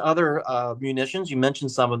 There's other munitions. You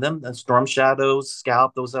mentioned some of them, Storm Shadows,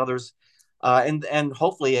 Scalp, those others, and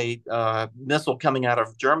hopefully a missile coming out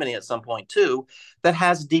of Germany at some point too that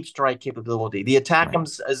has deep strike capability. The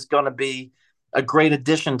ATACMS is going to be a great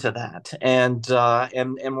addition to that. And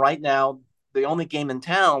right now, the only game in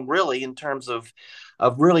town, really, in terms of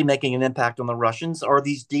really making an impact on the Russians, are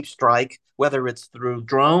these deep strike, whether it's through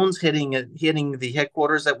drones hitting the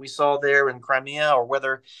headquarters that we saw there in Crimea, or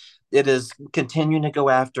whether it is continuing to go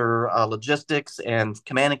after logistics and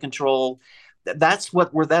command and control. That's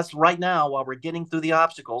right now, while we're getting through the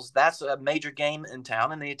obstacles. That's a major game in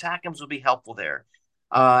town, and the ATACMS will be helpful there.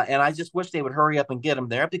 And I just wish they would hurry up and get them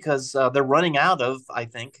there, because they're running out of, I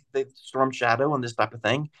think, the Storm Shadow and this type of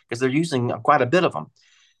thing, because they're using quite a bit of them.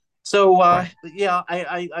 So, yeah,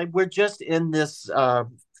 we're just in this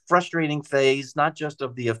frustrating phase, not just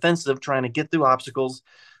of the offensive, trying to get through obstacles,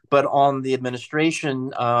 but on the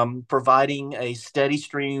administration providing a steady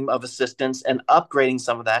stream of assistance and upgrading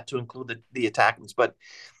some of that to include the ATACMS.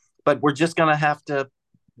 But we're just going to have to,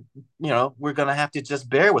 we're going to have to just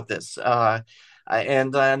bear with this.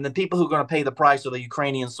 And the people who are going to pay the price are the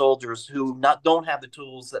Ukrainian soldiers who don't have the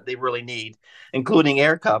tools that they really need, including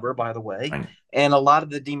air cover, by the way, and a lot of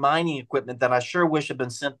the demining equipment that I sure wish had been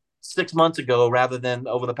sent 6 months ago rather than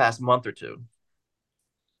over the past month or two.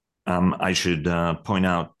 I should point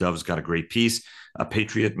out, Dove's got a great piece. A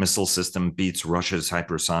Patriot missile system beats Russia's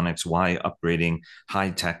hypersonics. Why upgrading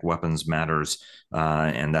high-tech weapons matters.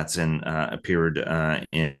 And that's appeared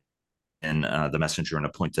in the Messenger, and a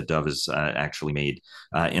point that Dove has actually made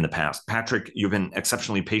in the past. Patrick, you've been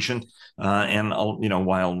exceptionally patient, and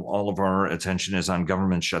while all of our attention is on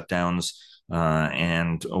government shutdowns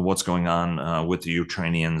and what's going on with the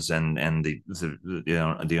Ukrainians and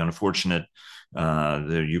the unfortunate.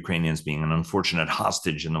 The Ukrainians being an unfortunate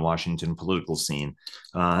hostage in the Washington political scene.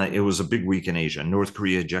 It was a big week in Asia. North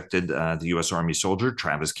Korea ejected the U.S. Army soldier,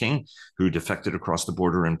 Travis King, who defected across the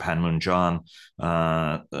border in Panmunjom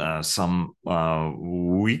some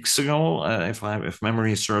weeks ago. If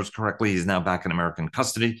memory serves correctly, he's now back in American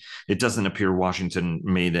custody. It doesn't appear Washington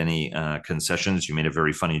made any concessions. You made a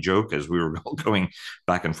very funny joke as we were going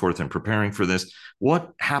back and forth and preparing for this.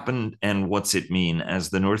 What happened, and what's it mean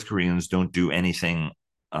as the North Koreans don't do anything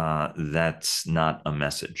that's not a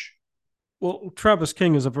message? Well, Travis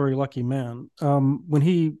King is a very lucky man. When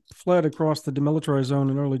he fled across the demilitarized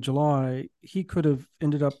zone in early July, he could have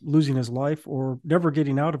ended up losing his life or never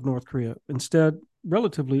getting out of North Korea. Instead,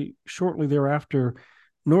 relatively shortly thereafter,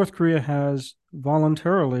 North Korea has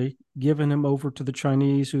voluntarily given him over to the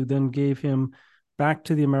Chinese, who then gave him back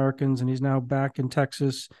to the Americans, and he's now back in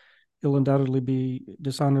Texas. He'll undoubtedly be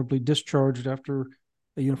dishonorably discharged after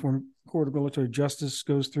a uniform court of military justice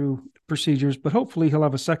goes through procedures, but hopefully he'll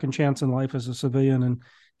have a second chance in life as a civilian and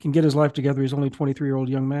can get his life together. He's only a 23-year-old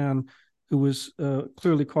young man who was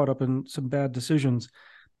clearly caught up in some bad decisions.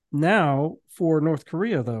 Now, for North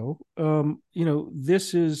Korea, though,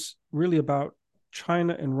 this is really about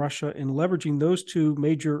China and Russia and leveraging those two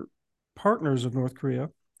major partners of North Korea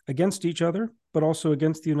against each other, but also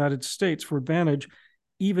against the United States for advantage,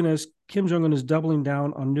 even as Kim Jong-un is doubling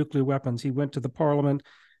down on nuclear weapons. He went to the parliament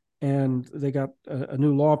and they got a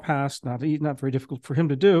new law passed, not very difficult for him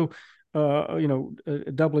to do,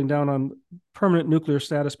 doubling down on permanent nuclear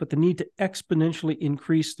status, but the need to exponentially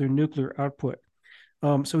increase their nuclear output.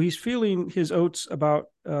 So he's feeling his oats about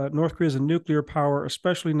North Korea as a nuclear power,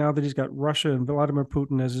 especially now that he's got Russia and Vladimir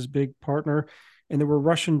Putin as his big partner. And there were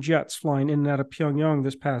Russian jets flying in and out of Pyongyang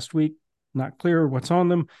this past week. Not clear what's on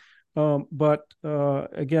them. But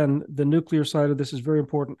again, the nuclear side of this is very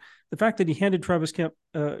important. The fact that he handed Travis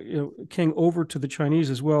King over to the Chinese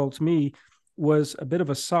as well, to me, was a bit of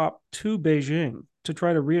a sop to Beijing to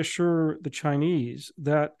try to reassure the Chinese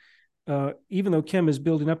that even though Kim is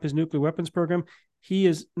building up his nuclear weapons program, he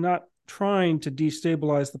is not trying to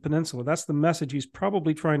destabilize the peninsula. That's the message he's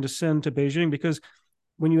probably trying to send to Beijing, because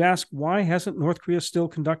when you ask why hasn't North Korea still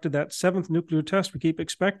conducted that seventh nuclear test we keep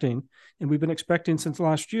expecting, and we've been expecting since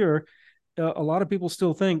last year, a lot of people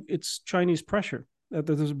still think it's Chinese pressure.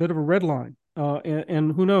 There's a bit of a red line,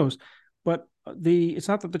 and who knows? But it's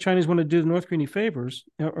not that the Chinese want to do the North Korea any favors,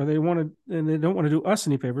 or they don't want to do us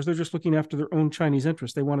any favors. They're just looking after their own Chinese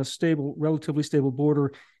interests. They want a stable, relatively stable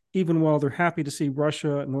border, even while they're happy to see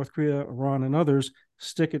Russia, North Korea, Iran, and others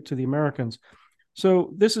stick it to the Americans.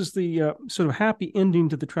 So this is the sort of happy ending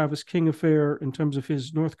to the Travis King affair in terms of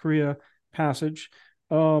his North Korea passage.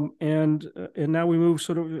 And now we move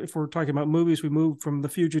sort of, if we're talking about movies, we move from The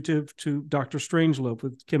Fugitive to Dr. Strangelove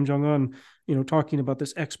with Kim Jong-un, talking about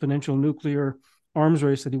this exponential nuclear arms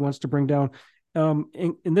race that he wants to bring down.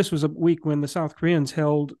 And this was a week when the South Koreans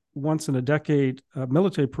held once in a decade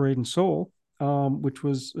military parade in Seoul, which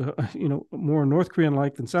was, more North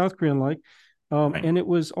Korean-like than South Korean-like. Right. And it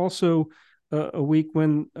was also a week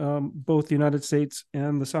when both the United States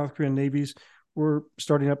and the South Korean navies were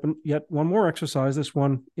starting up yet one more exercise, this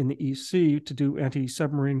one in the East Sea, to do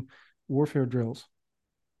anti-submarine warfare drills.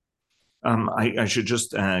 I should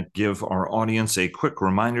just give our audience a quick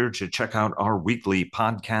reminder to check out our weekly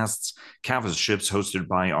podcasts, Cavas Ships, hosted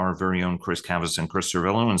by our very own Chris Cavas and Chris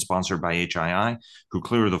Cervello, and sponsored by HII, who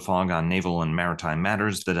clear the fog on naval and maritime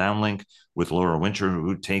matters. The Downlink with Laura Winter,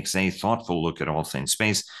 who takes a thoughtful look at all things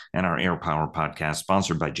space, and our Air Power podcast,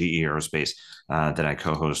 sponsored by GE Aerospace, that I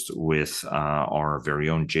co-host with our very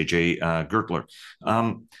own JJ Gertler.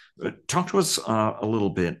 Talk to us a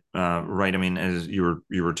little bit, right? I mean, as you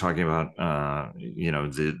were talking about,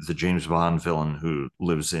 the James Bond villain who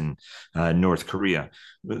lives in North Korea.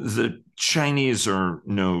 The Chinese are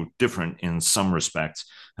no different in some respects,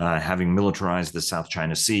 having militarized the South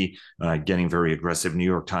China Sea, getting very aggressive. New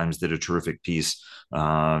York Times did a terrific piece,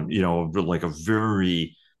 like a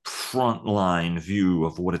very frontline view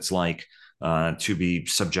of what it's like to be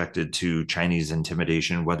subjected to Chinese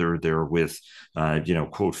intimidation, whether they're with,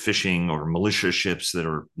 quote, fishing or militia ships that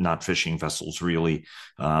are not fishing vessels really,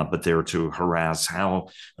 but they're to harass, how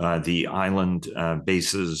the island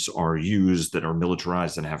bases are used that are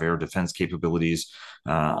militarized and have air defense capabilities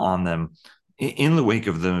on them. In the wake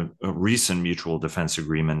of the recent mutual defense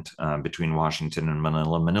agreement between Washington and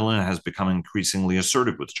Manila, Manila has become increasingly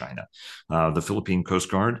assertive with China. The Philippine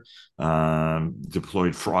Coast Guard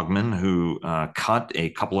deployed frogmen who cut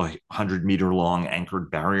a couple of 100-meter-long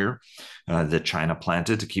anchored barrier that China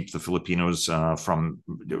planted to keep the Filipinos from,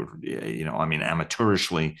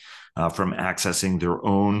 amateurishly from accessing their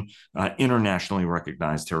own internationally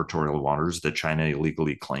recognized territorial waters that China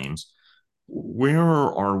illegally claims. Where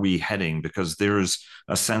are we heading? Because there's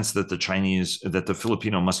a sense that the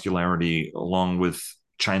Filipino muscularity, along with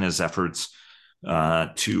China's efforts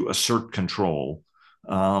to assert control,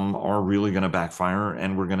 are really going to backfire,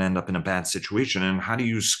 and we're going to end up in a bad situation. And how do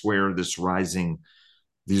you square these rising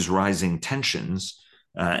tensions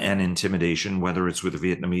and intimidation, whether it's with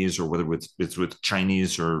the Vietnamese or whether it's with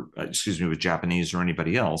Chinese or, with Japanese or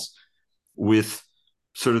anybody else, with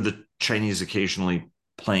sort of the Chinese occasionally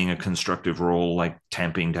playing a constructive role, like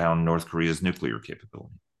tamping down North Korea's nuclear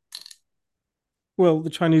capability? Well,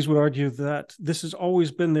 the Chinese would argue that this has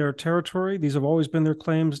always been their territory. These have always been their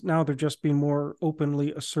claims. Now they're just being more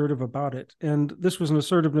openly assertive about it. And this was an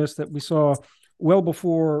assertiveness that we saw well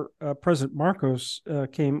before President Marcos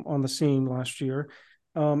came on the scene last year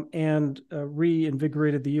and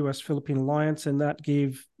reinvigorated the U.S.-Philippine alliance. And that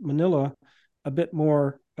gave Manila a bit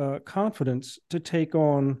more confidence to take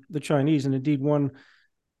on the Chinese. And indeed, one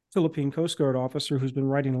Philippine Coast Guard officer who's been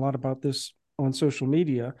writing a lot about this on social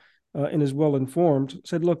media and is well informed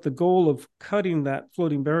said, look, the goal of cutting that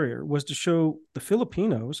floating barrier was to show the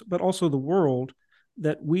Filipinos, but also the world,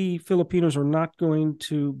 that we Filipinos are not going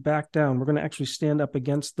to back down. We're going to actually stand up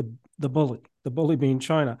against the bully being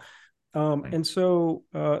China. Right. And so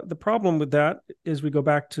the problem with that is we go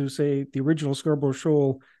back to, say, the original Scarborough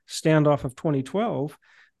Shoal standoff of 2012,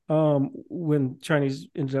 when Chinese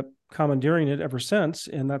ended up commandeering it ever since.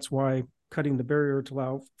 And that's why cutting the barrier to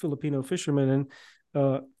allow Filipino fishermen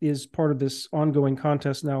in is part of this ongoing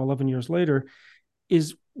contest now 11 years later,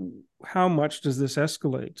 is how much does this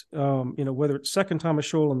escalate? Whether it's Second Thomas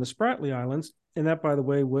Shoal and the Spratly Islands, and that, by the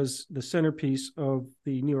way, was the centerpiece of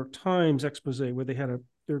the New York Times expose, where they had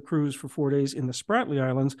their cruise for 4 days in the Spratly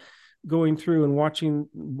Islands, going through and watching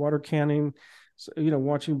water canning,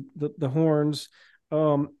 watching the horns,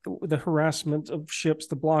 the harassment of ships,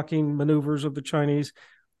 the blocking maneuvers of the Chinese.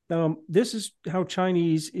 This is how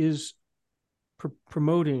Chinese is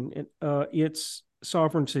promoting its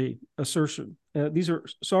sovereignty assertion. These are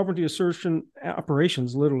sovereignty assertion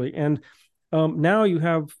operations, literally. And now you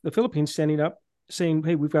have the Philippines standing up saying,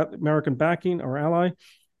 hey, we've got American backing, our ally.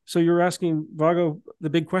 So you're asking, Vago, the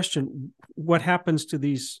big question: what happens to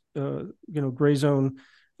these, gray zone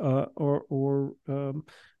or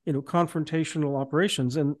confrontational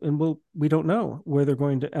operations? And we don't know where they're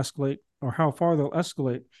going to escalate or how far they'll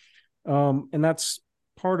escalate. And that's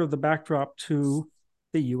part of the backdrop to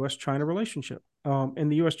the U.S.-China relationship.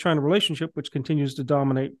 And the U.S.-China relationship, which continues to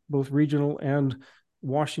dominate both regional and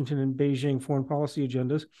Washington and Beijing foreign policy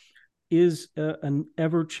agendas, is an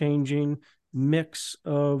ever-changing mix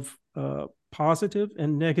of positive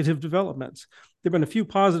and negative developments. There have been a few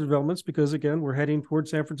positive developments because, again, we're heading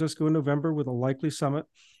towards San Francisco in November with a likely summit,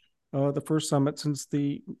 the first summit since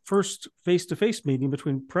the first face-to-face meeting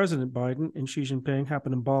between President Biden and Xi Jinping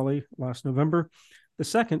happened in Bali last November. The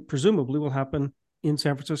second, presumably, will happen in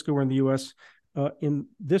San Francisco or in the U.S. In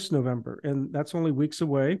this November, and that's only weeks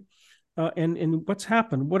away. And what's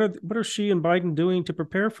happened? What are Xi and Biden doing to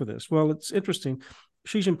prepare for this? Well, it's interesting.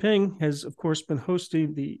 Xi Jinping has, of course, been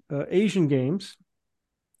hosting the Asian Games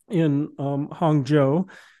in Hangzhou,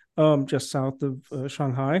 just south of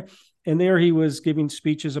Shanghai. And there he was giving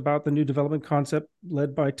speeches about the new development concept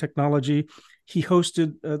led by technology. He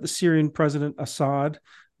hosted the Syrian President Assad,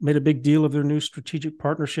 made a big deal of their new strategic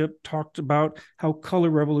partnership, talked about how color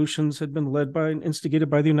revolutions had been led by and instigated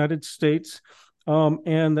by the United States,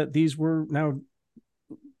 and that these were now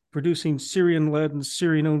producing Syrian-led and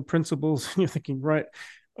Syrian-owned principles. And you're thinking, right,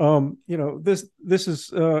 this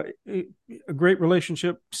is a great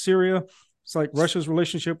relationship. Syria, it's like Russia's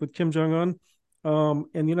relationship with Kim Jong-un. And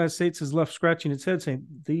the United States is left scratching its head saying,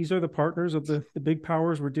 these are the partners of the big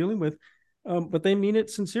powers we're dealing with. But they mean it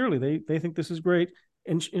sincerely. They think this is great.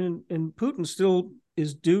 And Putin still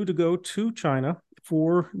is due to go to China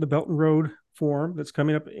for the Belt and Road Forum that's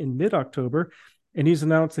coming up in mid-October. And he's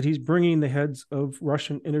announced that he's bringing the heads of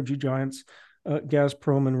Russian energy giants,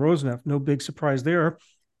 Gazprom and Rosneft. No big surprise there.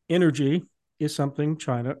 Energy is something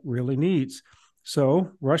China really needs.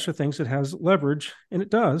 So Russia thinks it has leverage, and it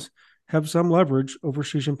does have some leverage over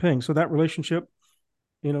Xi Jinping. So that relationship,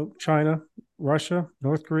 China, Russia,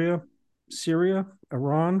 North Korea, Syria,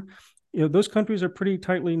 Iran, those countries are pretty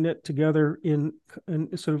tightly knit together in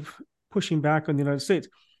sort of pushing back on the United States.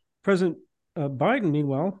 President Biden,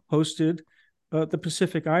 meanwhile, hosted the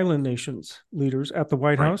Pacific Island nations leaders at the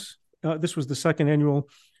White House. This was the second annual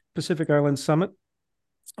Pacific Island Summit.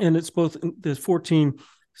 And it's both the 14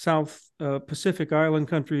 South Pacific Island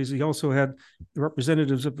countries. He also had the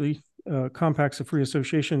representatives of the Compacts of Free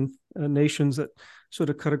Association nations that sort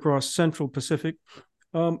of cut across Central Pacific.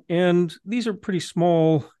 And these are pretty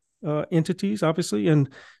small entities, obviously, and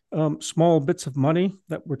small bits of money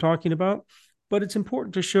that we're talking about. But it's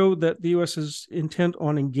important to show that the U.S. is intent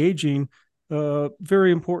on engaging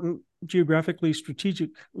very important, geographically,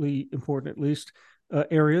 strategically important, at least,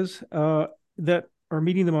 areas that are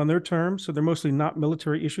meeting them on their terms. So they're mostly not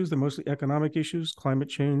military issues. They're mostly economic issues, climate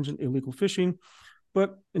change and illegal fishing.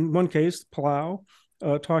 But in one case, Palau,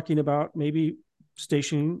 talking about maybe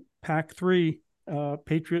stationing PAC-3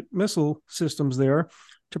 Patriot missile systems there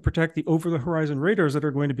to protect the over-the-horizon radars that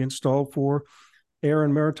are going to be installed for air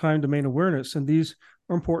and maritime domain awareness. And these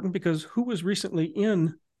are important because who was recently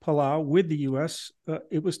in Palau with the U.S.?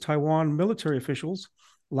 It was Taiwan military officials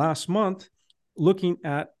last month looking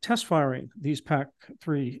at test firing these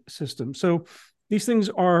PAC-3 systems. So these things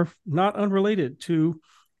are not unrelated to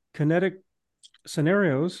kinetic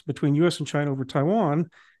scenarios between U.S. and China over Taiwan,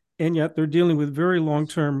 and yet they're dealing with very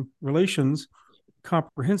long-term relations,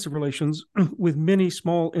 comprehensive relations with many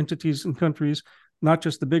small entities and countries, not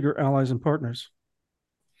just the bigger allies and partners.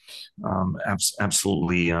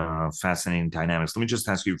 Absolutely fascinating dynamics. Let me just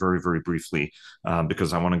ask you very, very briefly,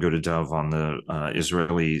 because I want to go to Dov on the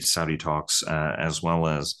Israeli-Saudi talks, as well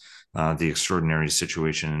as the extraordinary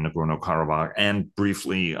situation in Nagorno-Karabakh, and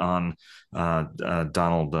briefly on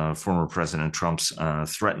Donald, former President Trump's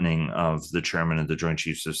threatening of the chairman of the Joint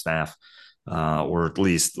Chiefs of Staff, or at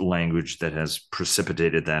least language that has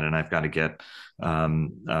precipitated that. And I've got to get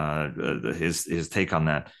his take on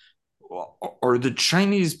that. are the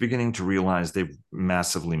Chinese beginning to realize they've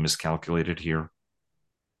massively miscalculated here,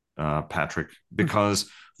 Patrick? Because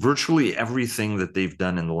virtually everything that they've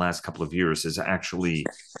done in the last couple of years has actually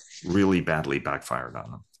really badly backfired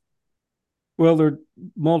on them. Well, there are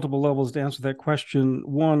multiple levels to answer that question.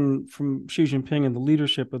 One, from Xi Jinping and the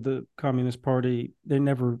leadership of the Communist Party, they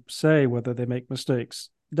never say whether they make mistakes.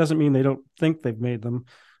 It doesn't mean they don't think they've made them.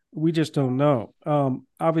 We just don't know.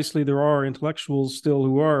 Obviously, there are intellectuals still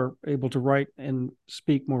who are able to write and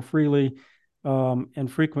speak more freely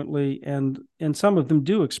and frequently, and some of them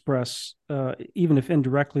do express, even if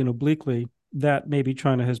indirectly and obliquely, that maybe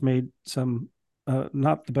China has made some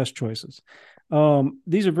not the best choices.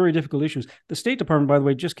 These are very difficult issues. The State Department, by the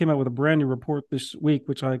way, just came out with a brand new report this week,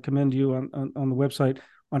 which I commend you on the website,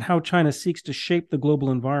 on how China seeks to shape the global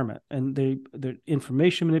environment. And the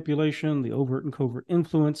information manipulation, the overt and covert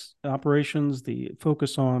influence operations, the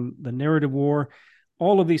focus on the narrative war,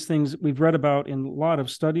 all of these things we've read about in a lot of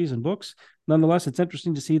studies and books. Nonetheless, it's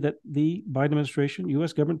interesting to see that the Biden administration,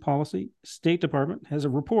 U.S. government policy, State Department has a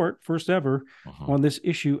report, first ever, on this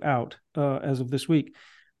issue out as of this week.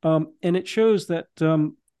 And it shows that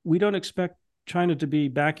we don't expect China to be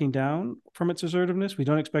backing down from its assertiveness. We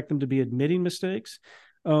don't expect them to be admitting mistakes.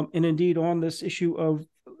 And indeed, on this issue of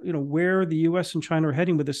where the U.S. and China are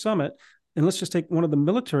heading with the summit, and let's just take one of the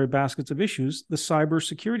military baskets of issues, the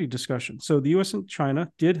cybersecurity discussion. So the U.S. and China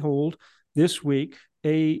did hold this week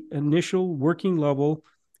a initial working level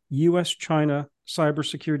U.S.-China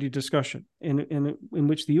cybersecurity discussion in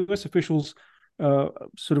which the U.S. officials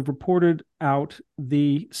sort of reported out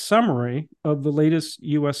the summary of the latest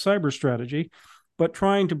U.S. cyber strategy, but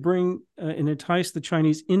trying to bring and entice the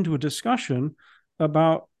Chinese into a discussion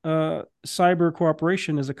about cyber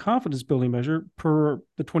cooperation as a confidence building measure per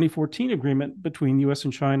the 2014 agreement between U.S.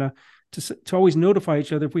 and China to always notify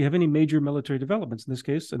each other if we have any major military developments, in this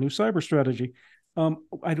case, a new cyber strategy.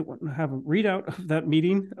 I don't want to have a readout of that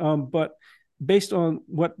meeting, but based on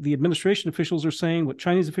what the administration officials are saying, what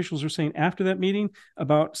Chinese officials are saying after that meeting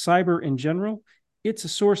about cyber in general, it's a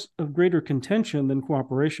source of greater contention than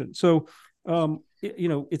cooperation. So,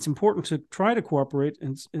 it's important to try to cooperate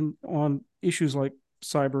on issues like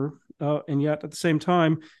cyber, and yet at the same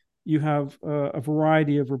time, you have a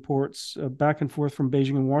variety of reports back and forth from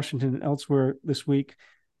Beijing and Washington and elsewhere this week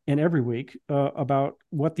and every week about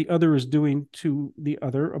what the other is doing to the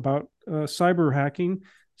other, about cyber hacking,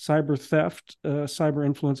 cyber theft, cyber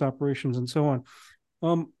influence operations, and so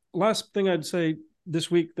on. Last thing I'd say this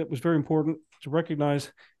week that was very important to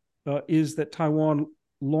recognize is that Taiwan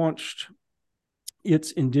launched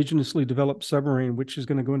its indigenously developed submarine, which is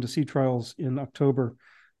going to go into sea trials in October.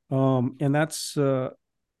 And that's a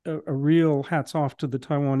real hats off to the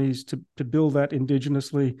Taiwanese to build that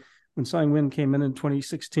indigenously. When Tsai Ing-wen came in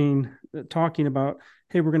 2016, talking about,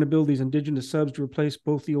 hey, we're going to build these indigenous subs to replace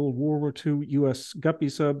both the old World War II U.S. Guppy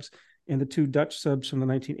subs and the two Dutch subs from the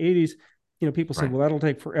 1980s. People said, well, that'll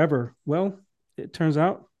take forever. Well, it turns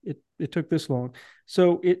out it took this long.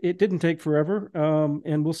 So it didn't take forever.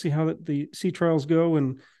 And we'll see how the sea trials go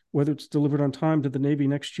and whether it's delivered on time to the Navy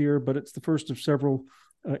next year, but it's the first of several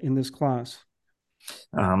in this class.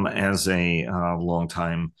 As a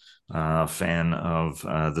longtime fan of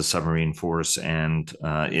the submarine force, and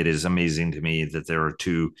it is amazing to me that there are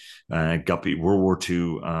two Guppy World War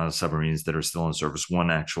II submarines that are still in service. One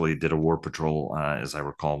actually did a war patrol, as I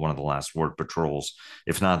recall, one of the last war patrols,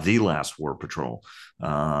 if not the last war patrol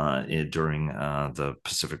during the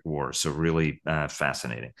Pacific War. So really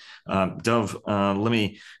fascinating. Dov, let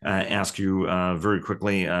me ask you very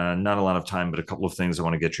quickly, not a lot of time, but a couple of things I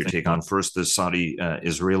want to get your take on. First, the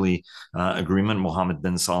Saudi-Israeli agreement. Mohammed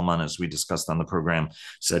bin Salman, as we discussed on the program,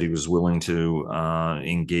 said he was willing to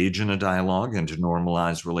engage in a dialogue and to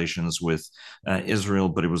normalize relations with Israel,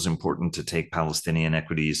 but it was important to take Palestinian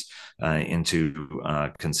equities into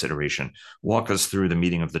consideration. Walk us through the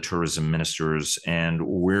meeting of the tourism ministers and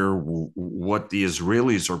what the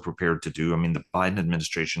Israelis are prepared to do. I mean, the Biden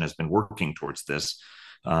administration has been working towards this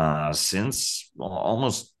since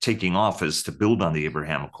almost taking office to build on the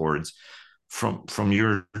Abraham Accords. From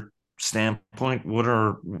your standpoint, what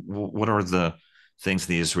are the things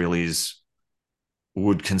the Israelis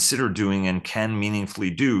would consider doing and can meaningfully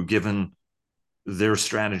do, given their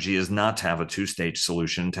strategy is not to have a two-state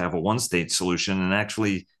solution, to have a one-state solution, and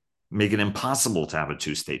actually make it impossible to have a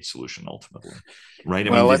two-state solution ultimately, right? I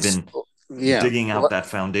mean, they've been digging out that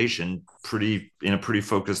foundation in a pretty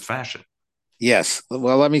focused fashion. Yes.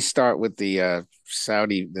 Well, let me start with the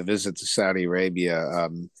visit to Saudi Arabia.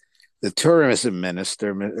 The tourism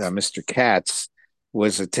minister, Mr. Katz,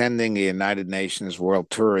 was attending the United Nations World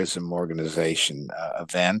Tourism Organization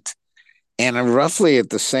event. And roughly at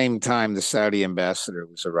the same time, the Saudi ambassador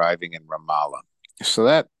was arriving in Ramallah. So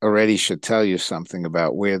that already should tell you something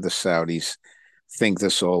about where the Saudis think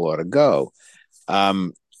this all ought to go.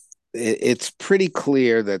 It's pretty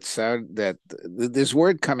clear that there's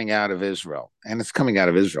word coming out of Israel, and it's coming out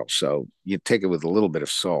of Israel, so you take it with a little bit of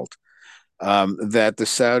salt, that the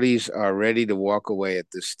Saudis are ready to walk away at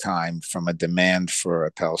this time from a demand for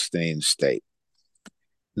a Palestinian state.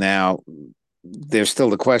 Now, there's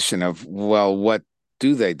still the question of, well, what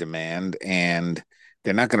do they demand? And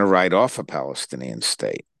they're not going to write off a Palestinian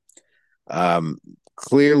state.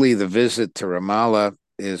 Clearly, the visit to Ramallah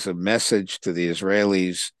is a message to the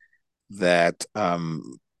Israelis that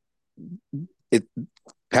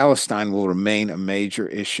Palestine will remain a major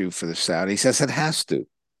issue for the Saudis, as it has to,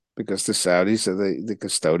 because the Saudis are the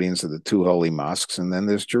custodians of the two holy mosques, and then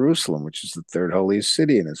there's Jerusalem, which is the third holiest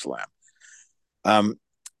city in Islam.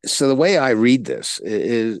 So the way I read this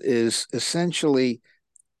is essentially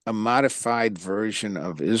a modified version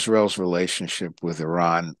of Israel's relationship with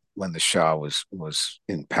Iran when the Shah was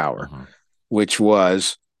in power, which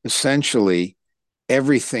was essentially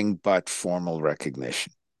everything but formal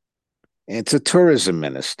recognition. It's a tourism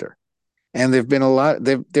minister. And there've been a lot,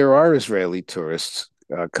 there are Israeli tourists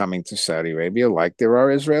coming to Saudi Arabia, like there are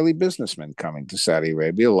Israeli businessmen coming to Saudi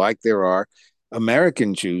Arabia, like there are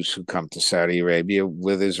American Jews who come to Saudi Arabia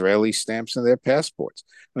with Israeli stamps in their passports.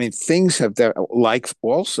 I mean, things have that, like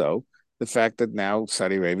also the fact that now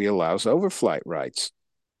Saudi Arabia allows overflight rights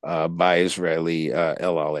by Israeli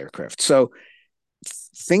El Al aircraft. So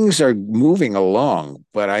things are moving along,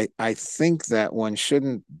 but I think that one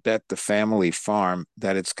shouldn't bet the family farm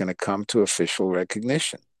that it's going to come to official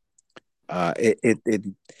recognition.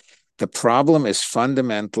 The problem is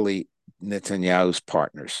fundamentally Netanyahu's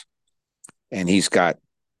partners. And he's got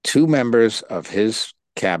two members of his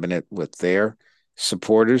cabinet with their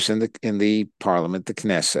supporters in the parliament, the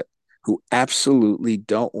Knesset, who absolutely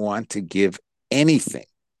don't want to give anything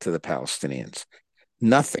to the Palestinians.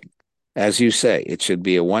 Nothing. As you say, it should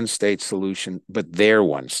be a one-state solution, but their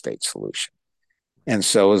one-state solution. And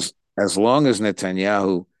so as long as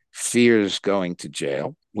Netanyahu fears going to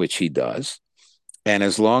jail, which he does, and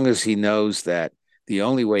as long as he knows that the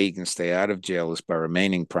only way he can stay out of jail is by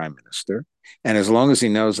remaining prime minister, and as long as he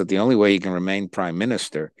knows that the only way he can remain prime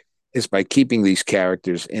minister is by keeping these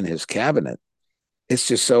characters in his cabinet, it's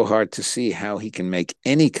just so hard to see how he can make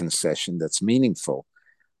any concession that's meaningful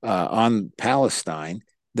on Palestine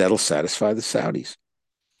that'll satisfy the Saudis.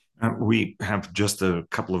 We have just a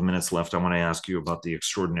couple of minutes left. I want to ask you about the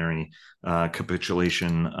extraordinary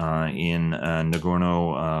capitulation in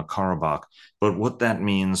Nagorno-Karabakh, but what that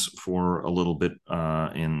means for a little bit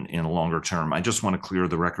in a longer term. I just want to clear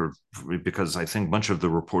the record because I think much of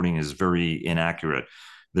the reporting is very inaccurate.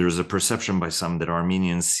 There's a perception by some that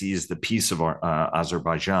Armenians seized the peace of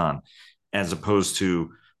Azerbaijan, as opposed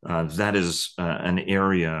to that is an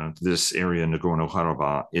area, this area,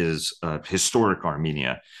 Nagorno-Karabakh, is historic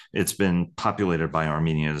Armenia. It's been populated by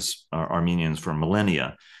Armenians for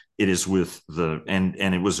millennia. It is and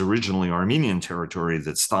it was originally Armenian territory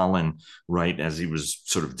that Stalin, right, as he was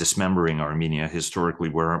sort of dismembering Armenia historically,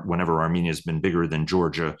 whenever Armenia has been bigger than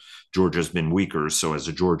Georgia, Georgia's been weaker. So as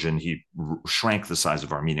a Georgian, he shrank the size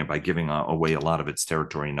of Armenia by giving away a lot of its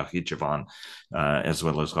territory, Nakhichevan, as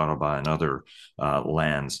well as Karabakh and other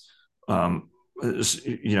lands. So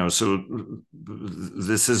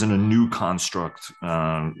this isn't a new construct,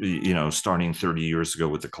 starting 30 years ago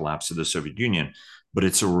with the collapse of the Soviet Union, but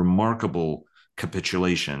it's a remarkable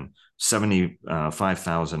capitulation.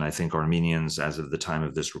 75,000, I think, Armenians, as of the time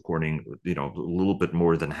of this recording, a little bit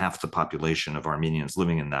more than half the population of Armenians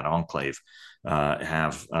living in that enclave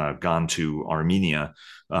have gone to Armenia,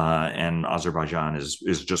 and Azerbaijan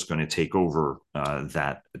is just going to take over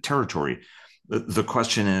that territory. The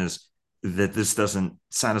question is that this doesn't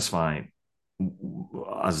satisfy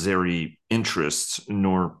Azeri interests,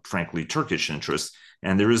 nor, frankly, Turkish interests.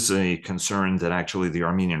 And there is a concern that actually the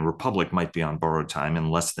Armenian Republic might be on borrowed time in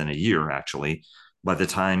less than a year, actually, by the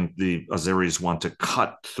time the Azeris want to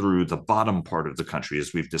cut through the bottom part of the country,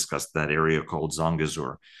 as we've discussed, that area called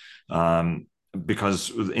Zangezur,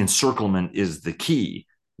 because encirclement is the key.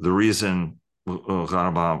 The reason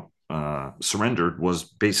Karabakh surrendered was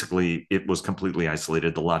basically it was completely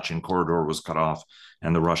isolated. The Lachin corridor was cut off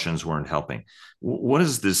and the Russians weren't helping. What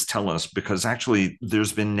does this tell us? Because actually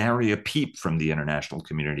there's been nary a peep from the international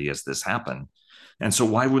community as this happened. And so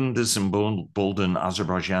why wouldn't this embolden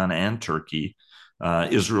Azerbaijan and Turkey?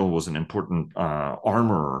 Israel was an important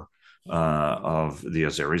armorer of the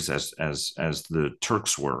Azeris as the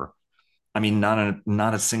Turks were. I mean,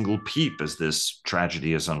 not a single peep as this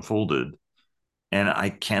tragedy has unfolded. And I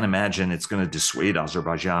can't imagine it's going to dissuade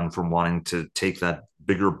Azerbaijan from wanting to take that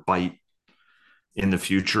bigger bite in the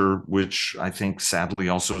future, which I think sadly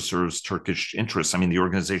also serves Turkish interests. I mean, the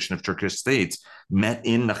Organization of Turkish States met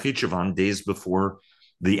in Nakhichevan days before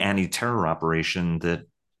the anti-terror operation that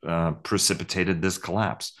precipitated this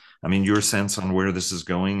collapse. I mean, your sense on where this is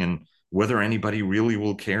going and whether anybody really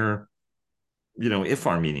will care, if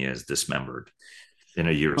Armenia is dismembered in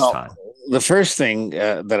a year's Well, time. the first thing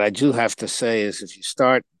that I do have to say is if you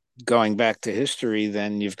start going back to history,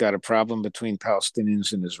 then you've got a problem between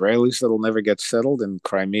Palestinians and Israelis that'll never get settled. And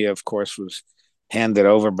Crimea, of course, was handed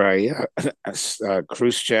over by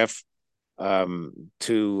Khrushchev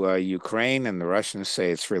to Ukraine, and the Russians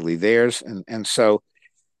say it's really theirs. And so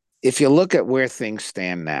if you look at where things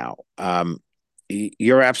stand now,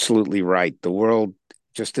 you're absolutely right. The world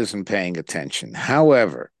just isn't paying attention.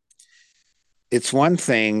 However, it's one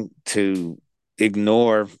thing to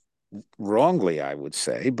ignore, wrongly, I would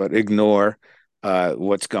say, but ignore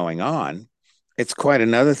what's going on. It's quite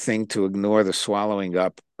another thing to ignore the swallowing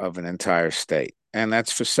up of an entire state. And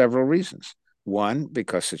that's for several reasons. One,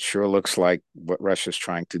 because it sure looks like what Russia's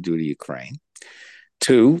trying to do to Ukraine.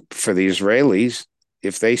 Two, for the Israelis,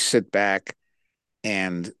 if they sit back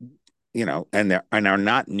and and are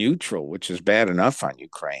not neutral, which is bad enough on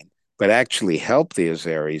Ukraine, but actually help the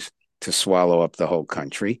Azeris to swallow up the whole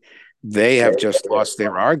country, they have just lost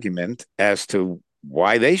their argument as to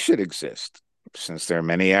why they should exist, since there are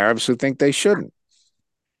many Arabs who think they shouldn't.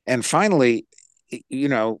 And finally, if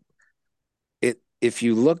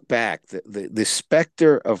you look back, the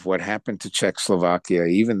specter of what happened to Czechoslovakia,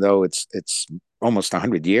 even though it's almost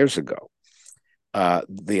 100 years ago,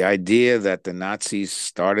 the idea that the Nazis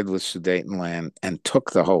started with Sudetenland and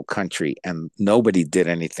took the whole country and nobody did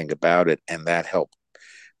anything about it, and that helped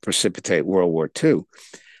precipitate World War II.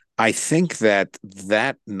 I think that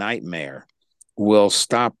nightmare will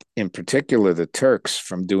stop, in particular, the Turks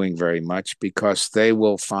from doing very much, because they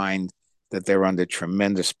will find that they're under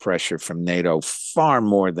tremendous pressure from NATO, far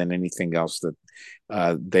more than anything else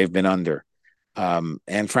that they've been under.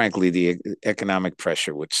 And frankly, the economic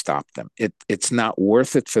pressure would stop them. It's not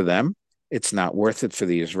worth it for them. It's not worth it for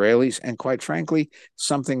the Israelis. And quite frankly,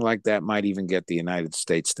 something like that might even get the United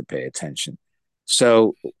States to pay attention.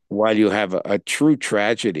 So while you have a true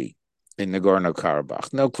tragedy in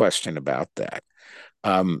Nagorno-Karabakh, no question about that,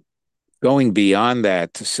 going beyond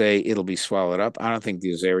that to say it'll be swallowed up, I don't think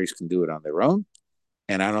the Azeris can do it on their own.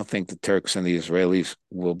 And I don't think the Turks and the Israelis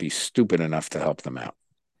will be stupid enough to help them out.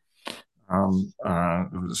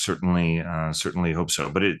 Certainly hope so.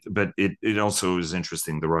 But it also is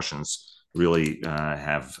interesting. The Russians really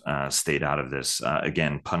have stayed out of this.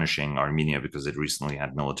 Again, punishing Armenia because it recently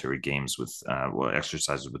had military games with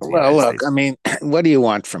exercises with the United States. I mean, what do you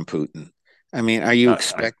want from Putin? I mean, are you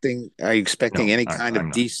expecting any kind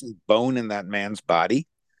of decent bone in that man's body?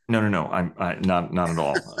 No. I'm not at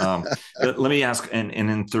all. Let me ask, and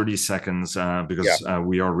in 30 seconds, because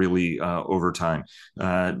we are really over time.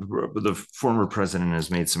 The former president has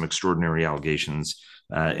made some extraordinary allegations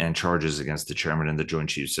and charges against the chairman and the Joint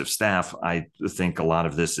Chiefs of Staff. I think a lot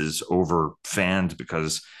of this is over-fanned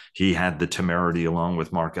because he had the temerity, along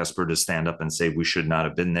with Mark Esper, to stand up and say we should not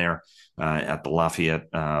have been there at the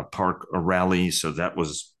Lafayette Park rally. So that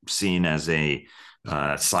was seen as a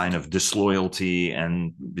sign of disloyalty,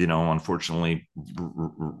 and unfortunately,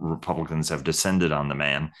 Republicans have descended on the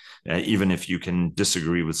man, even if you can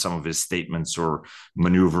disagree with some of his statements or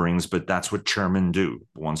maneuverings. But that's what chairmen do.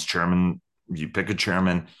 Once you pick a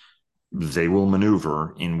chairman, they will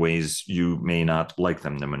maneuver in ways you may not like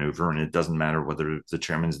them to maneuver, and it doesn't matter whether the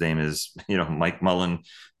chairman's name is Mike Mullen,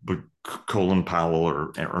 Colin Powell,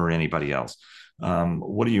 or anybody else.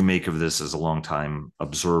 What do you make of this as a longtime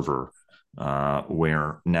observer?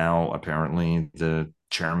 Where now apparently the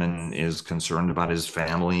chairman is concerned about his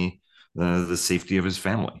family, the safety of his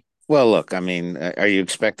family. Well, look, I mean, are you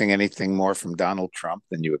expecting anything more from Donald Trump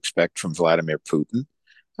than you expect from Vladimir Putin?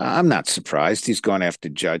 I'm not surprised. He's gone after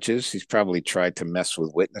judges. He's probably tried to mess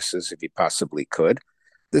with witnesses if he possibly could.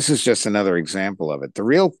 This is just another example of it. The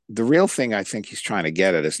real thing I think he's trying to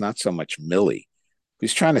get at is not so much Milley.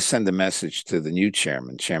 He's trying to send a message to the new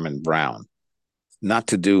chairman, Chairman Brown, not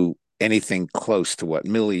to do anything close to what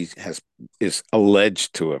Milley is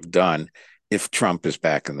alleged to have done if Trump is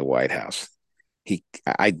back in the White House.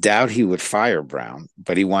 I doubt he would fire Brown,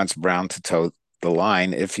 but he wants Brown to toe the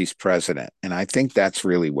line if he's president. And I think that's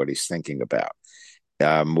really what he's thinking about.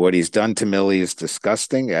 What he's done to Milley is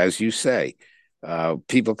disgusting, as you say.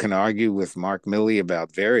 People can argue with Mark Milley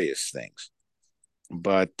about various things.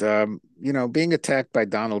 But, being attacked by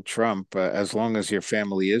Donald Trump, as long as your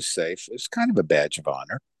family is safe, is kind of a badge of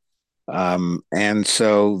honor. And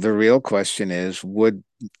so the real question is, would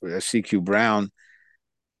CQ Brown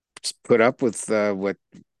put up with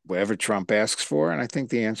whatever Trump asks for? And I think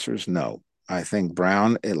the answer is no. I think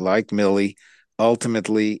Brown, like Milley,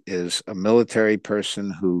 ultimately is a military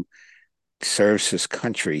person who serves his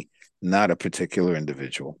country, not a particular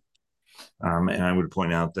individual. And I would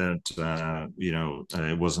point out that,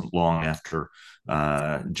 it wasn't long after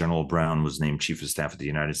General Brown was named Chief of Staff of the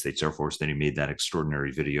United States Air Force that he made that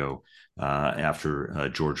extraordinary video after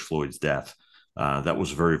George Floyd's death. That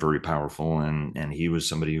was very, very powerful. And he was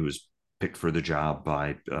somebody who was picked for the job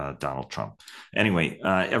by Donald Trump. Anyway,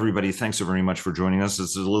 everybody, thanks so very much for joining us.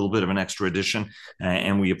 This is a little bit of an extra edition,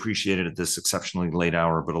 and we appreciate it at this exceptionally late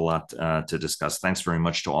hour, but a lot to discuss. Thanks very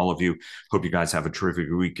much to all of you. Hope you guys have a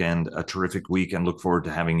terrific week, and look forward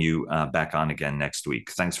to having you back on again next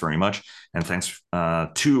week. Thanks very much, and thanks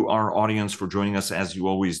to our audience for joining us, as you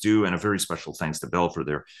always do, and a very special thanks to Bell for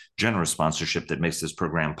their generous sponsorship that makes this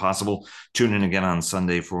program possible. Tune in again on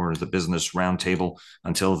Sunday for the Business Roundtable.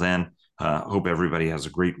 Until then, hope everybody has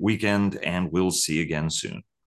a great weekend, and we'll see you again soon.